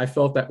 I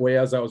felt that way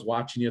as I was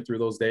watching you through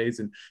those days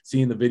and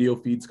seeing the video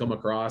feeds come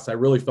across. I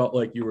really felt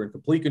like you were in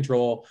complete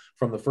control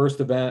from the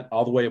first event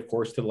all the way, of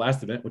course, to the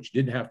last event, which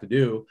you didn't have to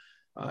do.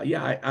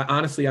 I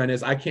honestly,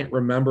 Inez, I can't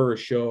remember a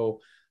show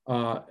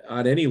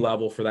on any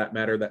level for that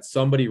matter that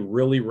somebody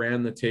really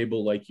ran the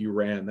table like you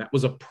ran. That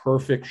was a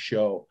perfect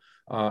show.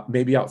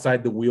 Maybe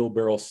outside the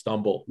wheelbarrow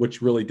stumble,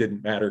 which really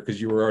didn't matter because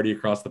you were already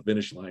across the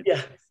finish line.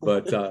 Yeah.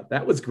 But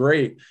that was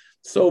great.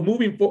 So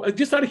moving forward,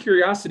 just out of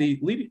curiosity,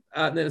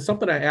 it's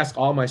something I ask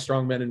all my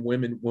strong men and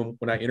women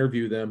when I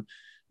interview them,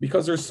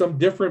 because there's some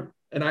different,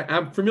 and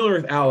I'm familiar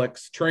with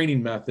Alex's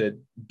training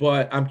method,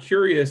 but I'm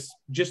curious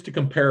just to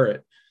compare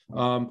it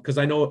because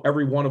I know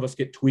every one of us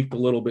get tweaked a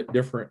little bit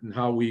different in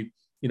how we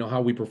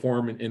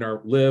perform in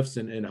our lifts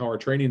and how our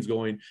training's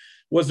going.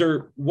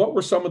 What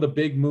were some of the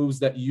big moves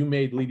that you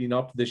made leading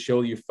up to this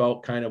show you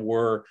felt kind of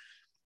were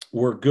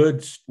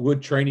good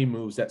training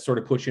moves that sort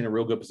of put you in a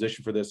real good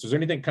position for this? Is there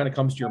anything that kind of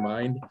comes to your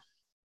mind?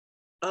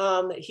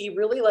 He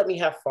really let me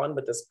have fun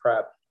with this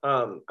prep.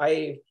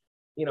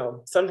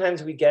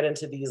 Sometimes we get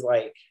into these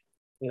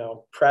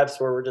preps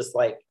where we're just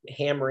like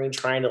hammering,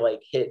 trying to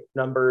like hit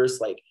numbers,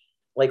 like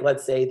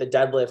let's say the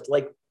deadlift,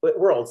 like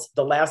Worlds,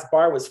 the last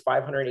bar was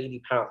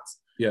 580 pounds.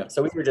 Yeah.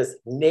 So we were just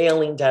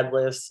nailing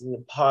deadlifts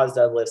and pause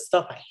deadlifts,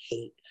 stuff I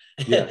hate.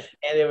 Yeah.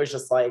 And it was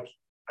just like,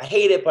 I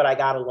hate it, but I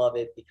gotta love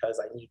it because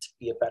I need to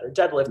be a better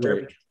deadlifter,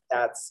 right? Because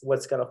that's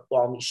what's gonna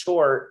fall me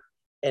short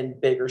in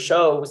bigger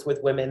shows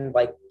with women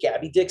like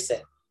Gabby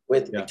Dixon,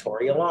 with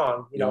Victoria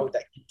Long,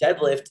 that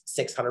deadlift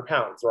 600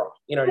 pounds raw.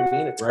 You know what I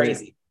mean? It's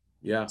crazy.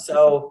 Yeah.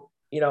 So,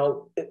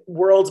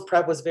 World's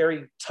prep was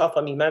very tough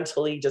on me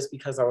mentally just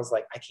because I was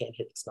like, I can't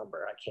hit this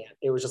number. I can't.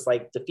 It was just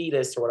like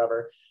defeatist or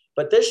whatever.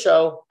 But this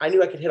show, I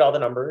knew I could hit all the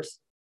numbers.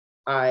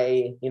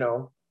 There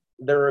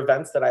are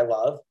events that I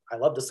love. I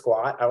love to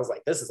squat. I was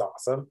like, this is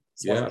awesome.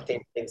 It's one of my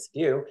favorite things to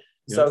do.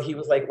 Yeah. So he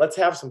was like, let's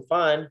have some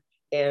fun.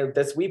 And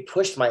we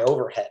pushed my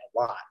overhead a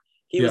lot.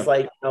 He was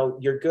like,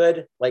 you're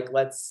good. Like,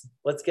 let's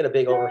get a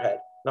big overhead.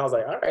 And I was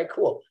like, all right,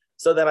 cool.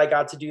 So then I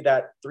got to do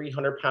that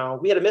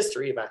 300-pound. We had a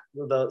mystery event.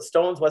 The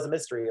stones was a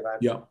mystery event.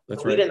 Yeah,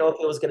 that's right. We didn't know if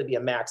it was going to be a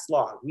max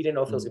log. We didn't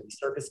know if it was going to be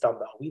circus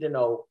dumbbell. We didn't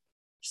know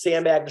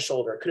sandbag to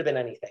shoulder. It could have been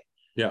anything.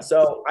 Yeah.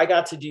 So I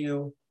got to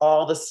do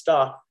all the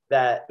stuff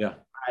that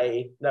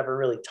I never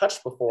really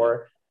touched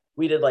before.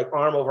 We did like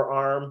arm over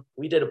arm.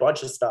 We did a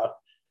bunch of stuff.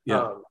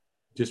 Yeah.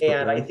 Just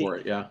preparing for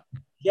it. Yeah.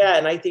 Yeah.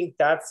 And I think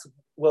that's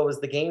what was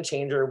the game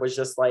changer, was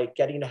just like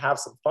getting to have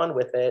some fun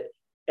with it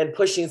and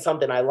pushing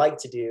something I like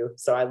to do.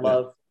 So I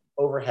love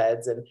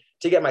overheads, and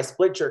to get my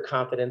split jerk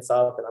confidence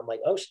up. And I'm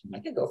like, oh, I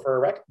could go for a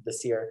record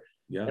this year.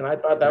 Yeah. And I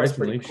thought that was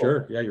pretty cool.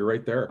 Sure. Yeah, you're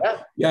right there.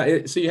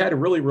 Yeah. So you had a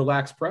really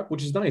relaxed prep,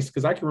 which is nice,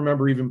 because I can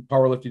remember even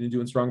powerlifting and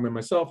doing strongman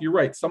myself. You're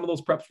right. Some of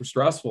those preps were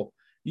stressful.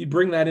 You'd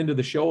bring that into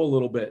the show a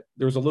little bit.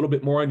 There's a little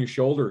bit more on your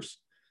shoulders.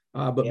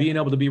 But being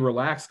able to be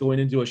relaxed going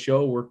into a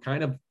show where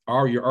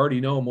you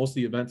already know most of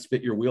the events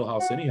fit your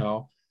wheelhouse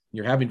anyhow.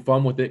 You're having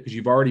fun with it because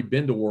you've already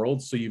been to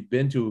Worlds. So you've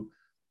been to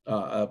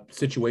a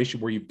situation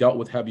where you've dealt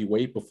with heavy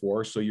weight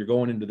before. So you're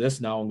going into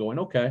this now and going,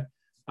 okay,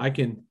 I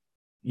can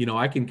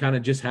kind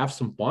of just have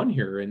some fun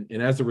here. And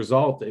as a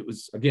result, it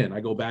was, again, I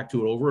go back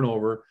to it over and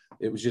over.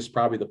 It was just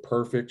probably the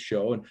perfect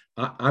show. And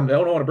I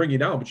don't want to bring you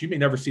down, but you may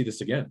never see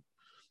this again.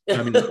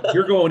 I mean,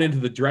 you're going into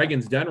the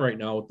Dragon's Den right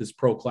now with this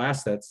pro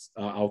class that's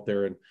out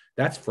there, and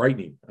that's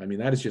frightening. I mean,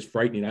 that is just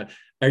frightening.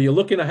 Are you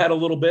looking ahead a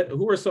little bit?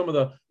 Who are some of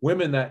the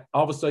women that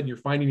all of a sudden you're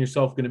finding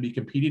yourself going to be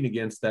competing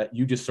against that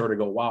you just sort of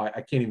go, wow,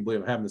 I can't even believe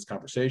I'm having this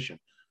conversation?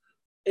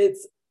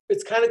 It's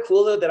kind of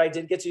cool though that I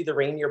did get to do the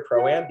Rainier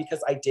Pro-Am,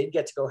 because I did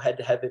get to go head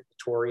to head with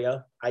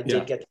Victoria. I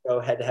did get to go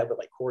head to head with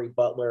like Corey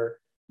Butler,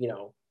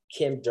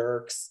 Kim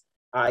Dirks.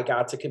 I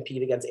got to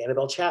compete against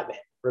Annabelle Chapman,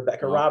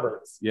 Rebecca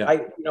Roberts.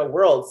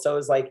 Worlds. So it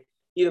was like,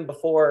 even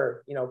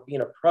before,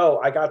 being a pro,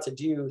 I got to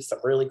do some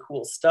really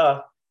cool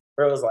stuff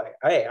where it was like,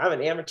 hey, I'm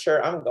an amateur.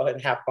 I'm gonna go ahead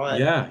and have fun.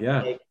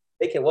 Yeah. Like,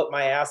 they can whoop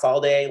my ass all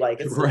day. Like,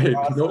 it's Right.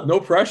 awesome. No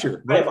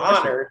pressure. I am pressure.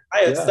 honored. I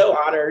am so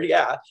honored.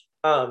 Yeah.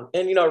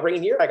 And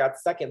Rainier, I got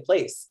second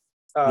place.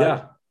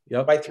 Yeah.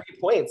 Yep. By 3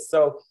 points.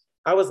 So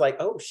I was like,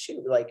 oh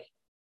shoot, like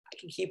I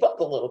can keep up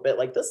a little bit.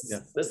 Like this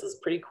is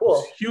pretty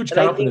cool. Huge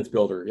confidence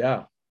builder.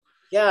 Yeah.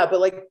 Yeah.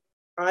 But like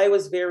I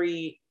was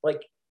very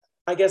like,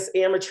 I guess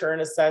amateur in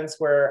a sense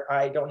where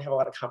I don't have a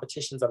lot of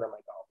competitions under my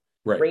belt.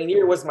 Right.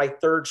 Rainier was my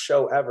third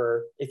show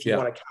ever, if you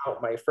want to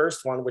count my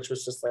first one, which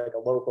was just like a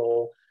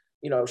local,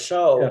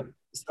 show. Yeah.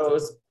 So it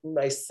was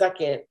my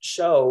second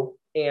show.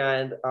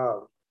 And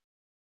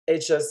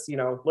it's just,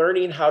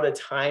 learning how to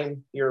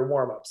time your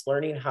warm-ups,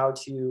 learning how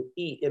to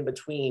eat in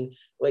between.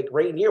 Like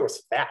Rainier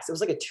was fast. It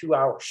was like a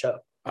 2-hour show.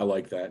 I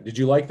like that. Did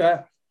you like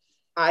that?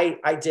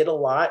 I did a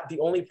lot. The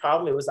only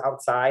problem, it was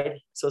outside.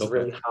 So it was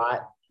really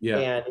hot. Yeah.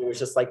 And it was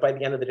just like, by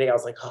the end of the day, I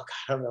was like, oh God,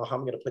 I don't know how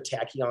I'm going to put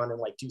tacky on and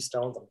like do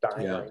stones. I'm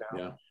dying right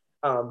now.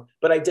 Yeah.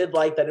 But I did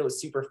like that it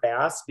was super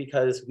fast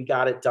because we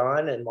got it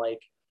done. And like,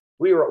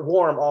 we were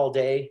warm all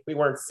day. We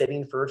weren't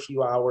sitting for a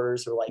few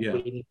hours or like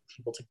waiting for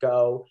people to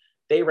go.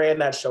 They ran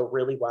that show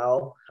really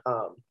well.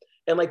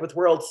 And like with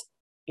Worlds,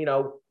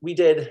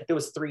 it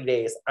was 3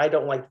 days. I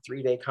don't like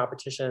 3-day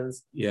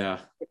competitions. Yeah.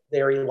 It's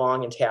very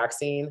long and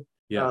taxing.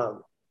 Yeah.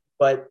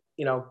 But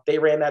they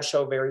ran that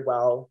show very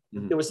well.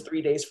 Mm-hmm. It was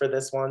 3 days for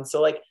this one.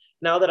 So like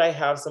now that I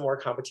have some more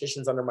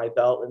competitions under my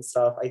belt and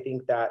stuff, I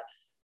think that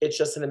it's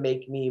just going to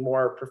make me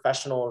more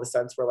professional in the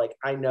sense where like,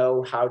 I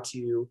know how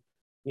to,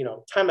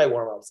 time my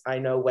warm-ups. I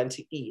know when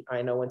to eat.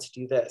 I know when to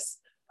do this.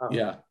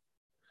 Yeah,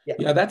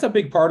 that's a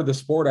big part of the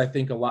sport. I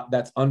think a lot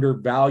that's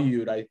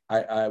undervalued.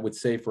 I would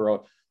say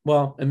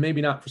and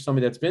maybe not for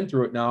somebody that's been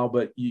through it now,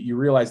 but you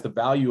realize the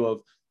value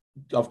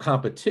of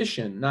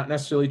competition, not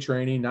necessarily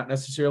training, not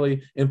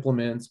necessarily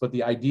implements, but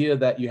the idea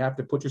that you have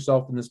to put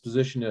yourself in this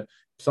position to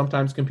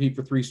sometimes compete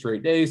for 3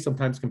 straight days,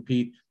 sometimes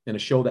compete in a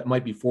show that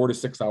might be 4 to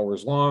 6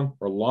 hours long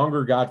or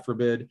longer, God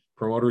forbid.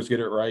 Promoters get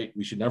it right.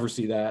 We should never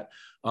see that.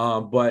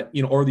 But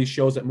or these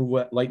shows that move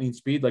at lightning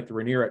speed, like the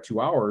Rainier at 2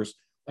 hours.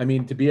 I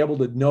mean, to be able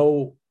to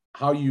know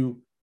how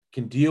you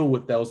can deal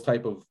with those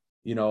type of,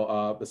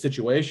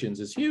 situations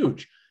is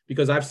huge,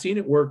 because I've seen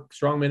it work.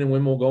 Strong men and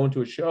women will go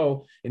into a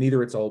show and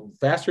either it's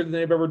faster than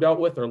they've ever dealt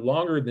with or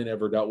longer than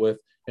ever dealt with,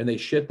 and they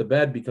shit the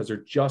bed because they're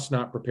just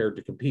not prepared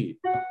to compete.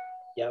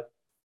 Yep.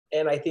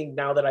 And I think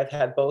now that I've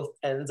had both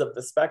ends of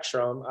the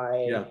spectrum,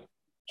 I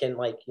can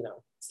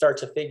start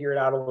to figure it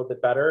out a little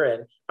bit better.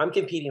 And I'm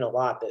competing a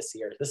lot this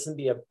year. This will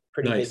be a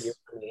pretty big year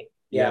for me.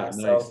 Yeah.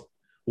 Nice. So,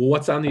 well,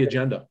 what's on the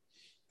agenda?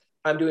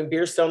 I'm doing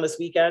Beerstone this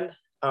weekend.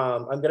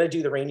 I'm going to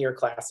do the Rainier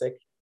Classic.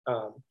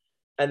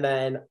 And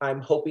then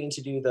I'm hoping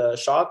to do the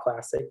Shaw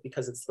Classic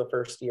because it's the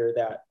first year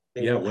that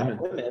they will have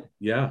women.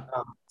 Yeah.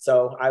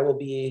 So I will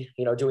be,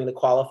 doing the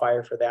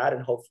qualifier for that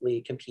and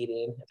hopefully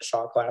competing at the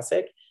Shaw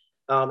Classic.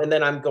 And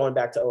then I'm going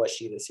back to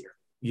OSG this year.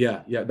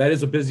 Yeah. That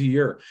is a busy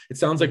year. It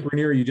sounds like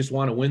Rainier, you just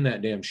want to win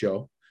that damn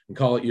show and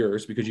call it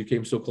yours because you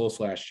came so close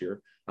last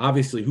year.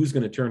 Obviously, who's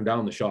going to turn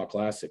down the Shaw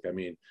Classic? I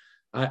mean,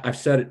 I've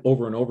said it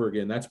over and over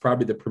again. That's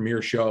probably the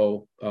premier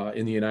show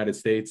in the United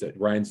States that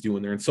Ryan's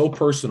doing there. And so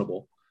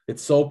personable.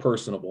 It's so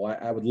personable.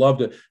 I would love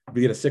to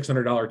get a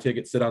 $600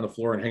 ticket, sit on the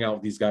floor and hang out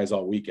with these guys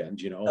all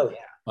weekend, Oh,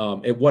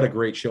 yeah. What a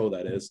great show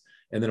that is.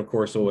 And then, of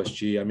course,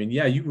 OSG. I mean,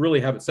 you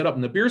really have it set up.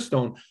 And the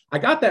Beerstone, I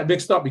got that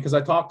mixed up because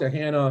I talked to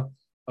Hannah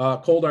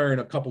Cold Iron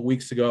a couple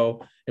weeks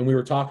ago, and we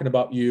were talking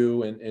about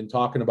you and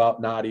talking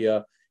about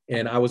Nadia.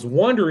 And I was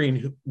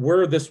wondering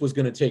where this was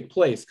going to take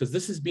place because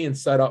this is being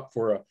set up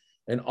for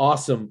an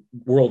awesome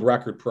world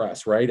record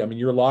press, right? I mean,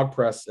 your log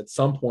press at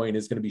some point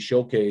is going to be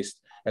showcased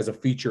as a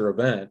feature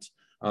event.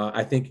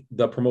 I think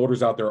the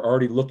promoters out there are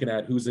already looking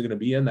at who's going to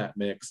be in that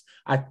mix.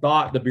 I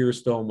thought the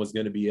Beerstone was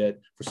going to be it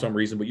for some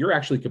reason, but you're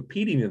actually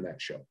competing in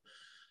that show.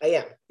 I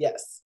am,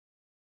 yes.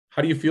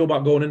 How do you feel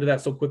about going into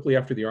that so quickly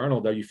after the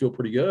Arnold? Do you feel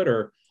pretty good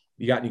or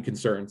you got any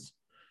concerns?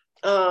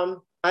 I've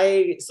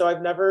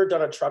never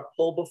done a truck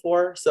pull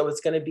before. So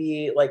it's going to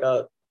be like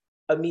a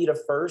meet of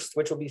first,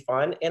 which will be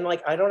fun. And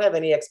like, I don't have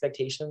any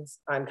expectations.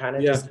 I'm kind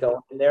of just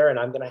going in there and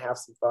I'm going to have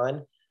some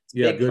fun. It's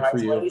big good for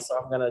you. So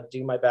I'm going to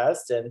do my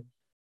best and,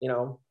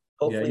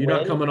 hopefully you're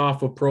not coming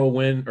off a pro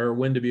win or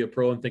win to be a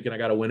pro and thinking I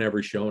got to win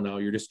every show now.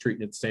 You're just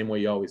treating it the same way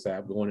you always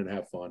have, go in and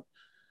have fun.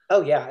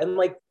 Oh yeah. And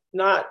like,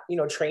 not,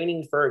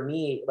 training for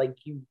me, like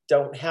you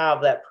don't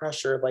have that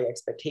pressure of like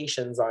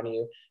expectations on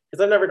you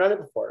because I've never done it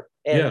before.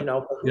 And,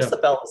 the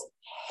belt is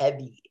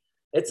heavy.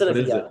 It's going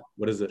to be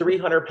what is it?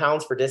 300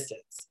 pounds for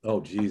distance.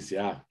 Oh, geez.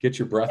 Yeah. Get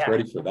your breath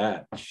ready for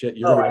that. Shit.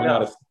 You're going to run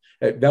out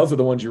of, those are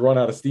the ones you run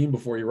out of steam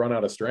before you run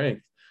out of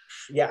strength.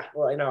 Yeah.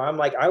 Well, I know. I'm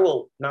like,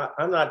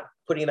 I'm not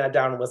putting that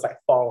down unless I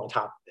fall on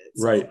top of it.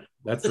 So. Right.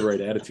 That's the right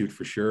attitude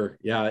for sure.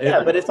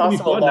 Yeah. But it's also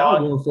fun now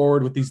going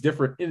forward with these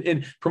different,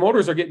 and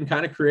promoters are getting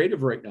kind of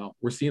creative right now.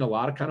 We're seeing a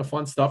lot of kind of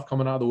fun stuff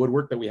coming out of the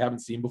woodwork that we haven't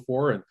seen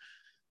before. And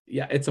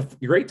yeah, it's a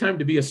great time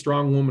to be a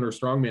strong woman or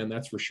strong man.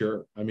 That's for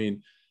sure. I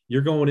mean,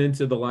 you're going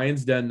into the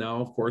Lion's Den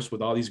now, of course,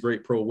 with all these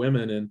great pro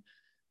women. And,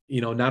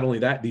 not only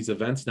that, these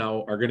events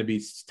now are going to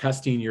be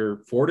testing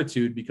your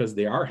fortitude because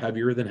they are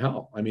heavier than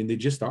hell. I mean, they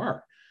just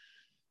are.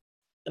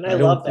 And I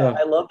love that.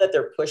 I love that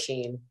they're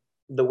pushing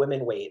the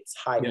women weights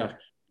higher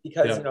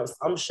because,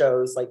 some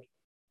shows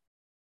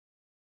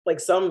like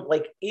some,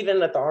 like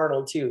even at the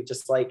Arnold too,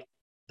 just like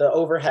the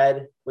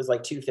overhead was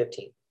like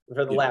 215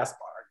 for the last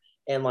bar.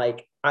 And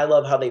like, I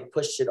love how they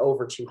pushed it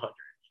over 200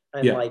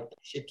 and like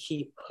should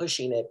keep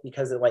pushing it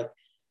because it like,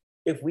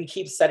 if we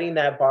keep setting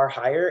that bar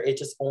higher, it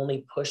just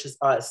only pushes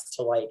us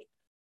to like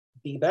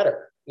be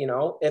better.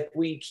 If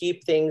we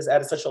keep things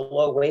at such a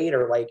low weight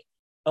or like,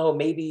 oh,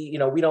 maybe,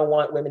 we don't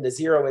want women to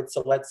zero it.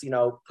 So let's,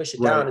 push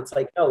it down. It's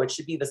like, no, it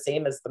should be the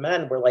same as the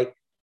men. We're like,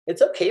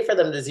 it's okay for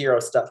them to zero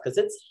stuff because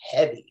it's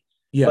heavy.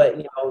 Yeah.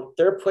 But,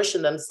 they're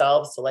pushing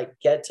themselves to like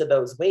get to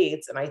those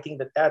weights. And I think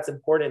that that's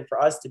important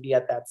for us to be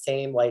at that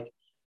same, like,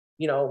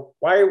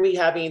 why are we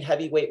having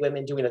heavyweight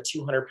women doing a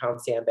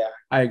 200-pound sandbag?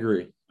 I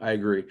agree.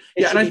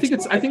 Yeah. And I think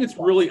it's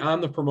really on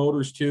the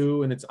promoters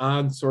too. And it's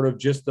on sort of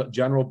just the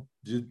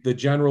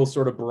general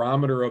sort of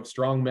barometer of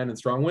strong men and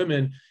strong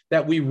women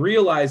that we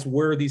realize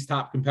where these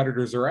top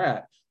competitors are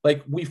at.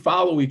 Like we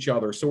follow each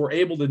other. So we're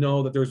able to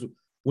know that there's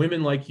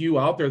women like you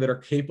out there that are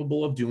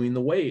capable of doing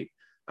the weight.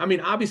 I mean,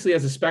 obviously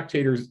as a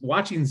spectator,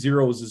 watching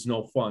zeros is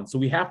no fun. So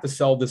we have to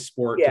sell this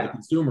sport to the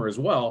consumer as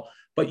well.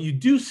 But you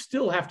do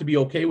still have to be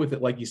okay with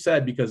it, like you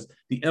said, because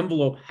the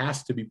envelope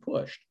has to be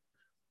pushed.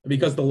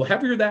 Because the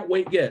heavier that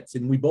weight gets,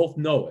 and we both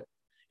know it,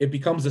 it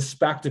becomes a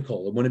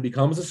spectacle. And when it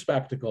becomes a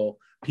spectacle,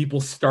 people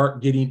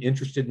start getting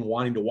interested in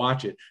wanting to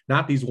watch it.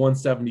 Not these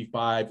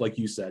 175, like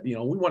you said, we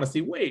want to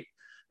see weight.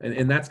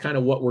 And that's kind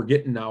of what we're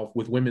getting now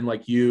with women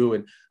like you.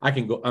 And I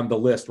can go on the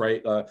list,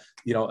 right?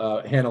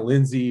 Hannah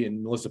Lindsay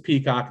and Melissa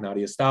Peacock,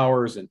 Nadia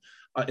Stowers, and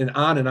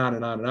on and on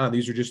and on and on.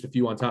 These are just a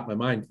few on top of my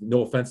mind.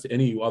 No offense to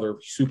any other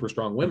super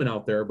strong women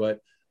out there, but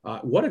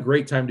what a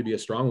great time to be a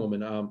strong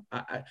woman.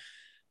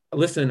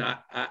 Listen,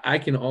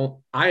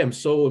 I am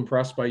so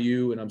impressed by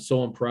you, and I'm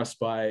so impressed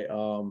by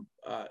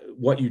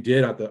what you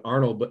did at the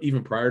Arnold, but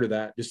even prior to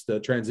that, just the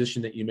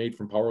transition that you made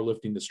from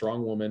powerlifting to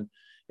strong woman,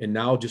 and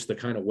now just the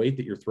kind of weight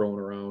that you're throwing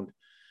around.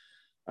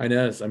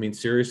 Inez, I mean,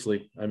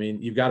 seriously,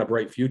 you've got a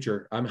bright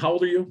future. How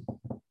old are you?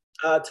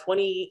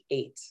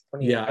 28.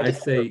 Yeah, I'd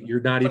say you're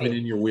not even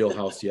in your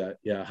wheelhouse yet.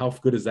 Yeah. How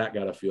good does that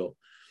gotta feel?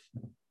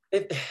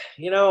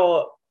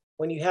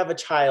 When you have a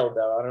child,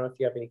 though, I don't know if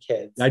you have any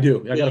kids. I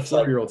do. I got a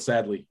 4-year-old,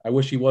 sadly. I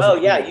wish he wasn't.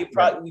 Oh, yeah. You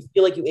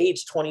feel like you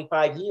aged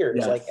 25 years.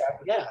 Yes. Like,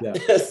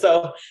 yeah.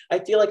 So I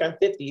feel like I'm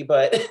 50,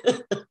 but.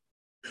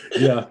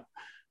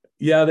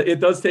 Yeah, it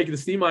does take the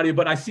steam out of you,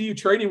 but I see you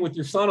training with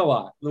your son a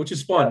lot, which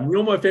is fun.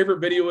 Yeah. My favorite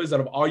video is out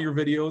of all your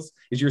videos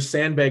is your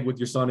sandbag with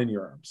your son in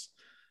your arms.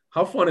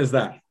 How fun is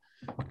that?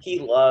 He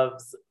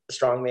loves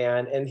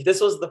strongman. And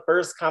this was the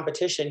first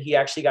competition he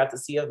actually got to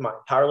see of mine,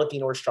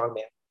 powerlifting or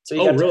strongman. So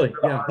really?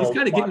 Yeah. He's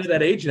kind of getting to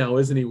that age now,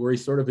 isn't he? Where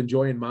he's sort of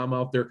enjoying mom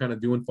out there kind of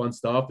doing fun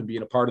stuff and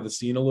being a part of the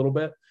scene a little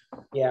bit.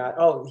 Yeah.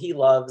 Oh, he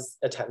loves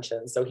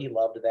attention. So he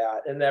loved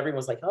that. And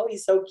everyone's like, oh,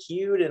 he's so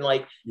cute. And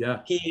like,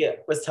 he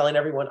was telling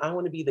everyone, I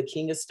want to be the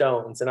king of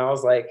stones. And I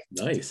was like,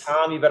 nice.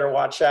 Tom, you better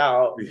watch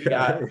out. We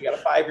got a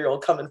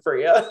 5-year-old coming for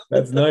you.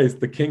 That's nice.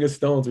 The king of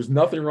stones. There's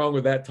nothing wrong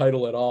with that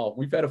title at all.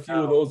 We've had a few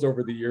of those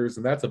over the years,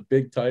 and that's a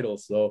big title.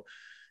 So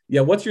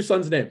yeah. What's your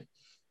son's name?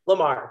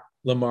 Lamar.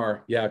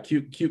 Yeah.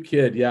 Cute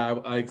kid. Yeah.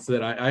 I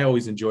said, I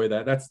always enjoy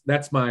that.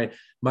 That's my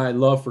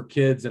love for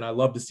kids. And I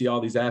love to see all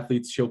these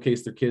athletes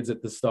showcase their kids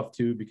at this stuff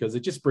too, because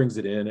it just brings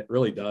it in. It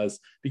really does,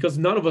 because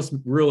none of us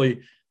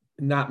really,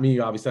 not me,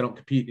 obviously I don't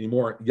compete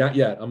anymore. Not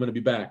yet. I'm going to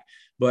be back,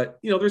 but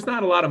there's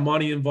not a lot of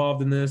money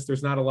involved in this.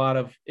 There's not a lot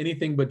of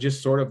anything, but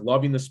just sort of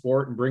loving the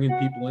sport and bringing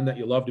people in that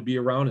you love to be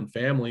around and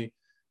family.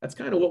 That's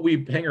kind of what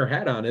we hang our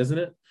hat on, isn't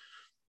it?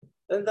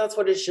 And that's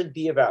what it should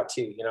be about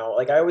too.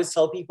 Like I always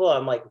tell people,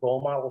 I'm like role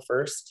model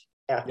first,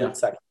 athlete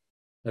second.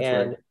 That's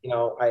and,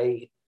 right.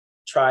 I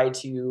try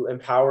to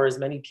empower as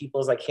many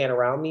people as I can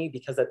around me,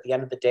 because at the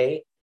end of the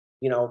day,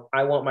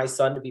 I want my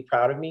son to be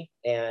proud of me.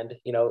 And,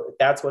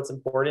 that's what's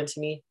important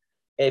to me.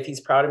 If he's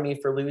proud of me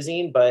for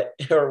losing,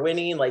 or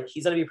winning, like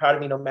he's going to be proud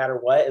of me no matter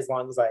what, as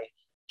long as I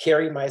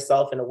carry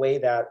myself in a way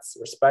that's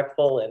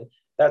respectful. And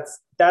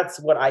that's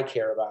what I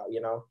care about,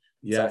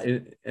 Yeah. So.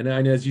 And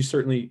as you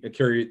certainly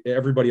carry,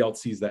 everybody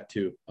else sees that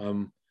too.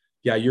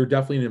 You're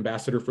definitely an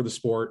ambassador for the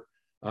sport.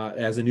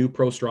 As a new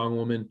pro strong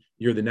woman,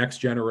 you're the next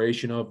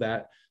generation of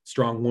that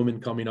strong woman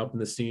coming up in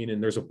the scene.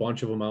 And there's a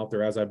bunch of them out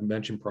there, as I've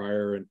mentioned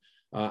prior. And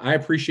I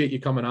appreciate you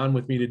coming on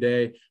with me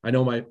today. I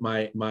know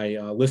my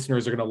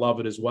listeners are going to love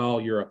it as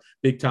well. You're a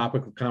big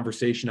topic of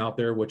conversation out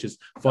there, which is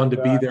fun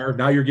to be there.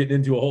 Now you're getting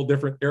into a whole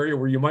different area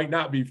where you might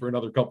not be for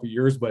another couple of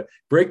years, but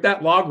break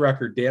that log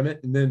record, damn it.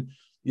 And then,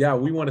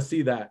 we want to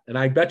see that. And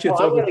I bet you it's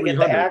over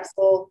 300.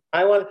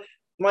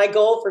 My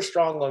goal for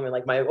strong women,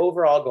 like my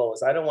overall goal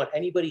is I don't want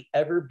anybody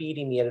ever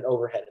beating me at an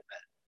overhead event.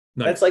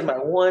 Nice. That's like my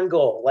one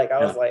goal. Like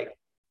I was like,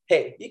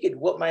 hey, you could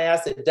whoop my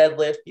ass at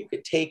deadlift. You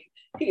could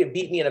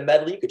beat me in a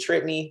medley. You could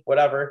trip me,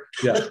 whatever.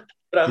 Yeah.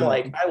 but I'm Yeah.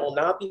 like, I will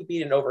not be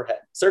beating overhead.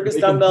 Circus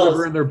Make them dumbbells.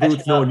 quiver in their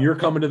boots knowing you're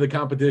coming to the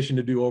competition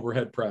to do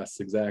overhead press.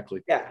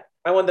 Exactly. Yeah.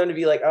 I want them to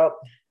be like, oh,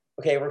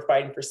 okay, we're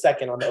fighting for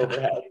second on the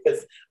overhead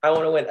because I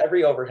want to win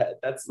every overhead.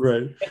 That's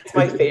right. It's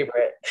my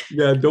favorite.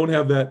 Yeah, don't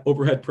have that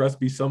overhead press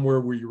be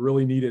somewhere where you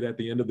really need it at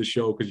the end of the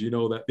show, because you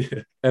know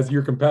that as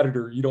your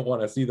competitor, you don't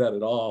want to see that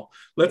at all.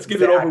 Let's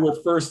get it over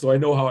with first so I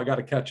know how I got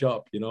to catch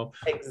up, you know?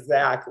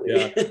 Exactly.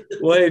 Yeah.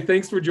 Well, hey,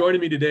 thanks for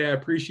joining me today. I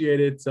appreciate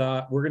it.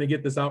 We're going to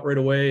get this out right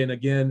away. And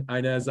again,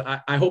 Inez,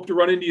 I hope to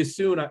run into you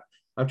soon.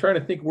 I'm trying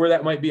to think where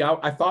that might be.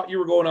 I thought you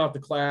were going out to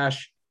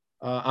Clash.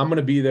 I'm going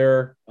to be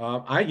there.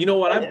 You know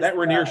what? That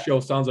Rainier show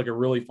sounds like a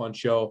really fun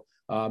show.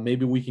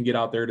 Maybe we can get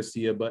out there to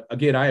see you. But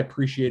again, I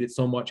appreciate it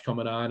so much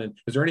coming on. And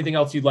is there anything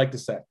else you'd like to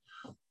say?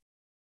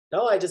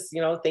 No, I just,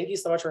 thank you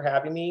so much for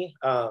having me.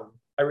 I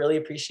really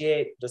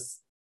appreciate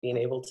just being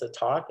able to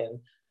talk, and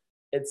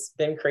it's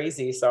been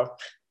crazy. So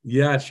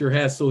yeah, it sure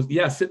has. So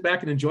yeah, sit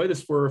back and enjoy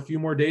this for a few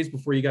more days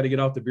before you got to get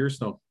out to Beer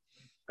Snow.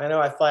 I know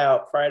I fly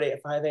out Friday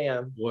at 5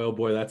 a.m. Boy, oh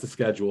boy, that's a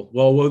schedule.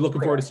 Well, we're looking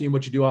forward to seeing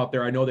what you do out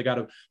there. I know they got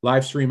a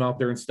live stream out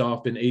there and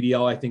stuff, and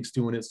ADL, I think, is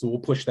doing it. So we'll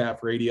push that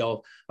for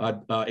ADL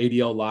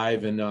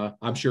live, and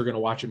I'm sure going to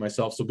watch it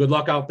myself. So good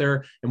luck out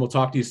there, and we'll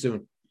talk to you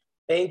soon.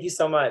 Thank you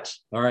so much.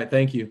 All right.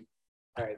 Thank you.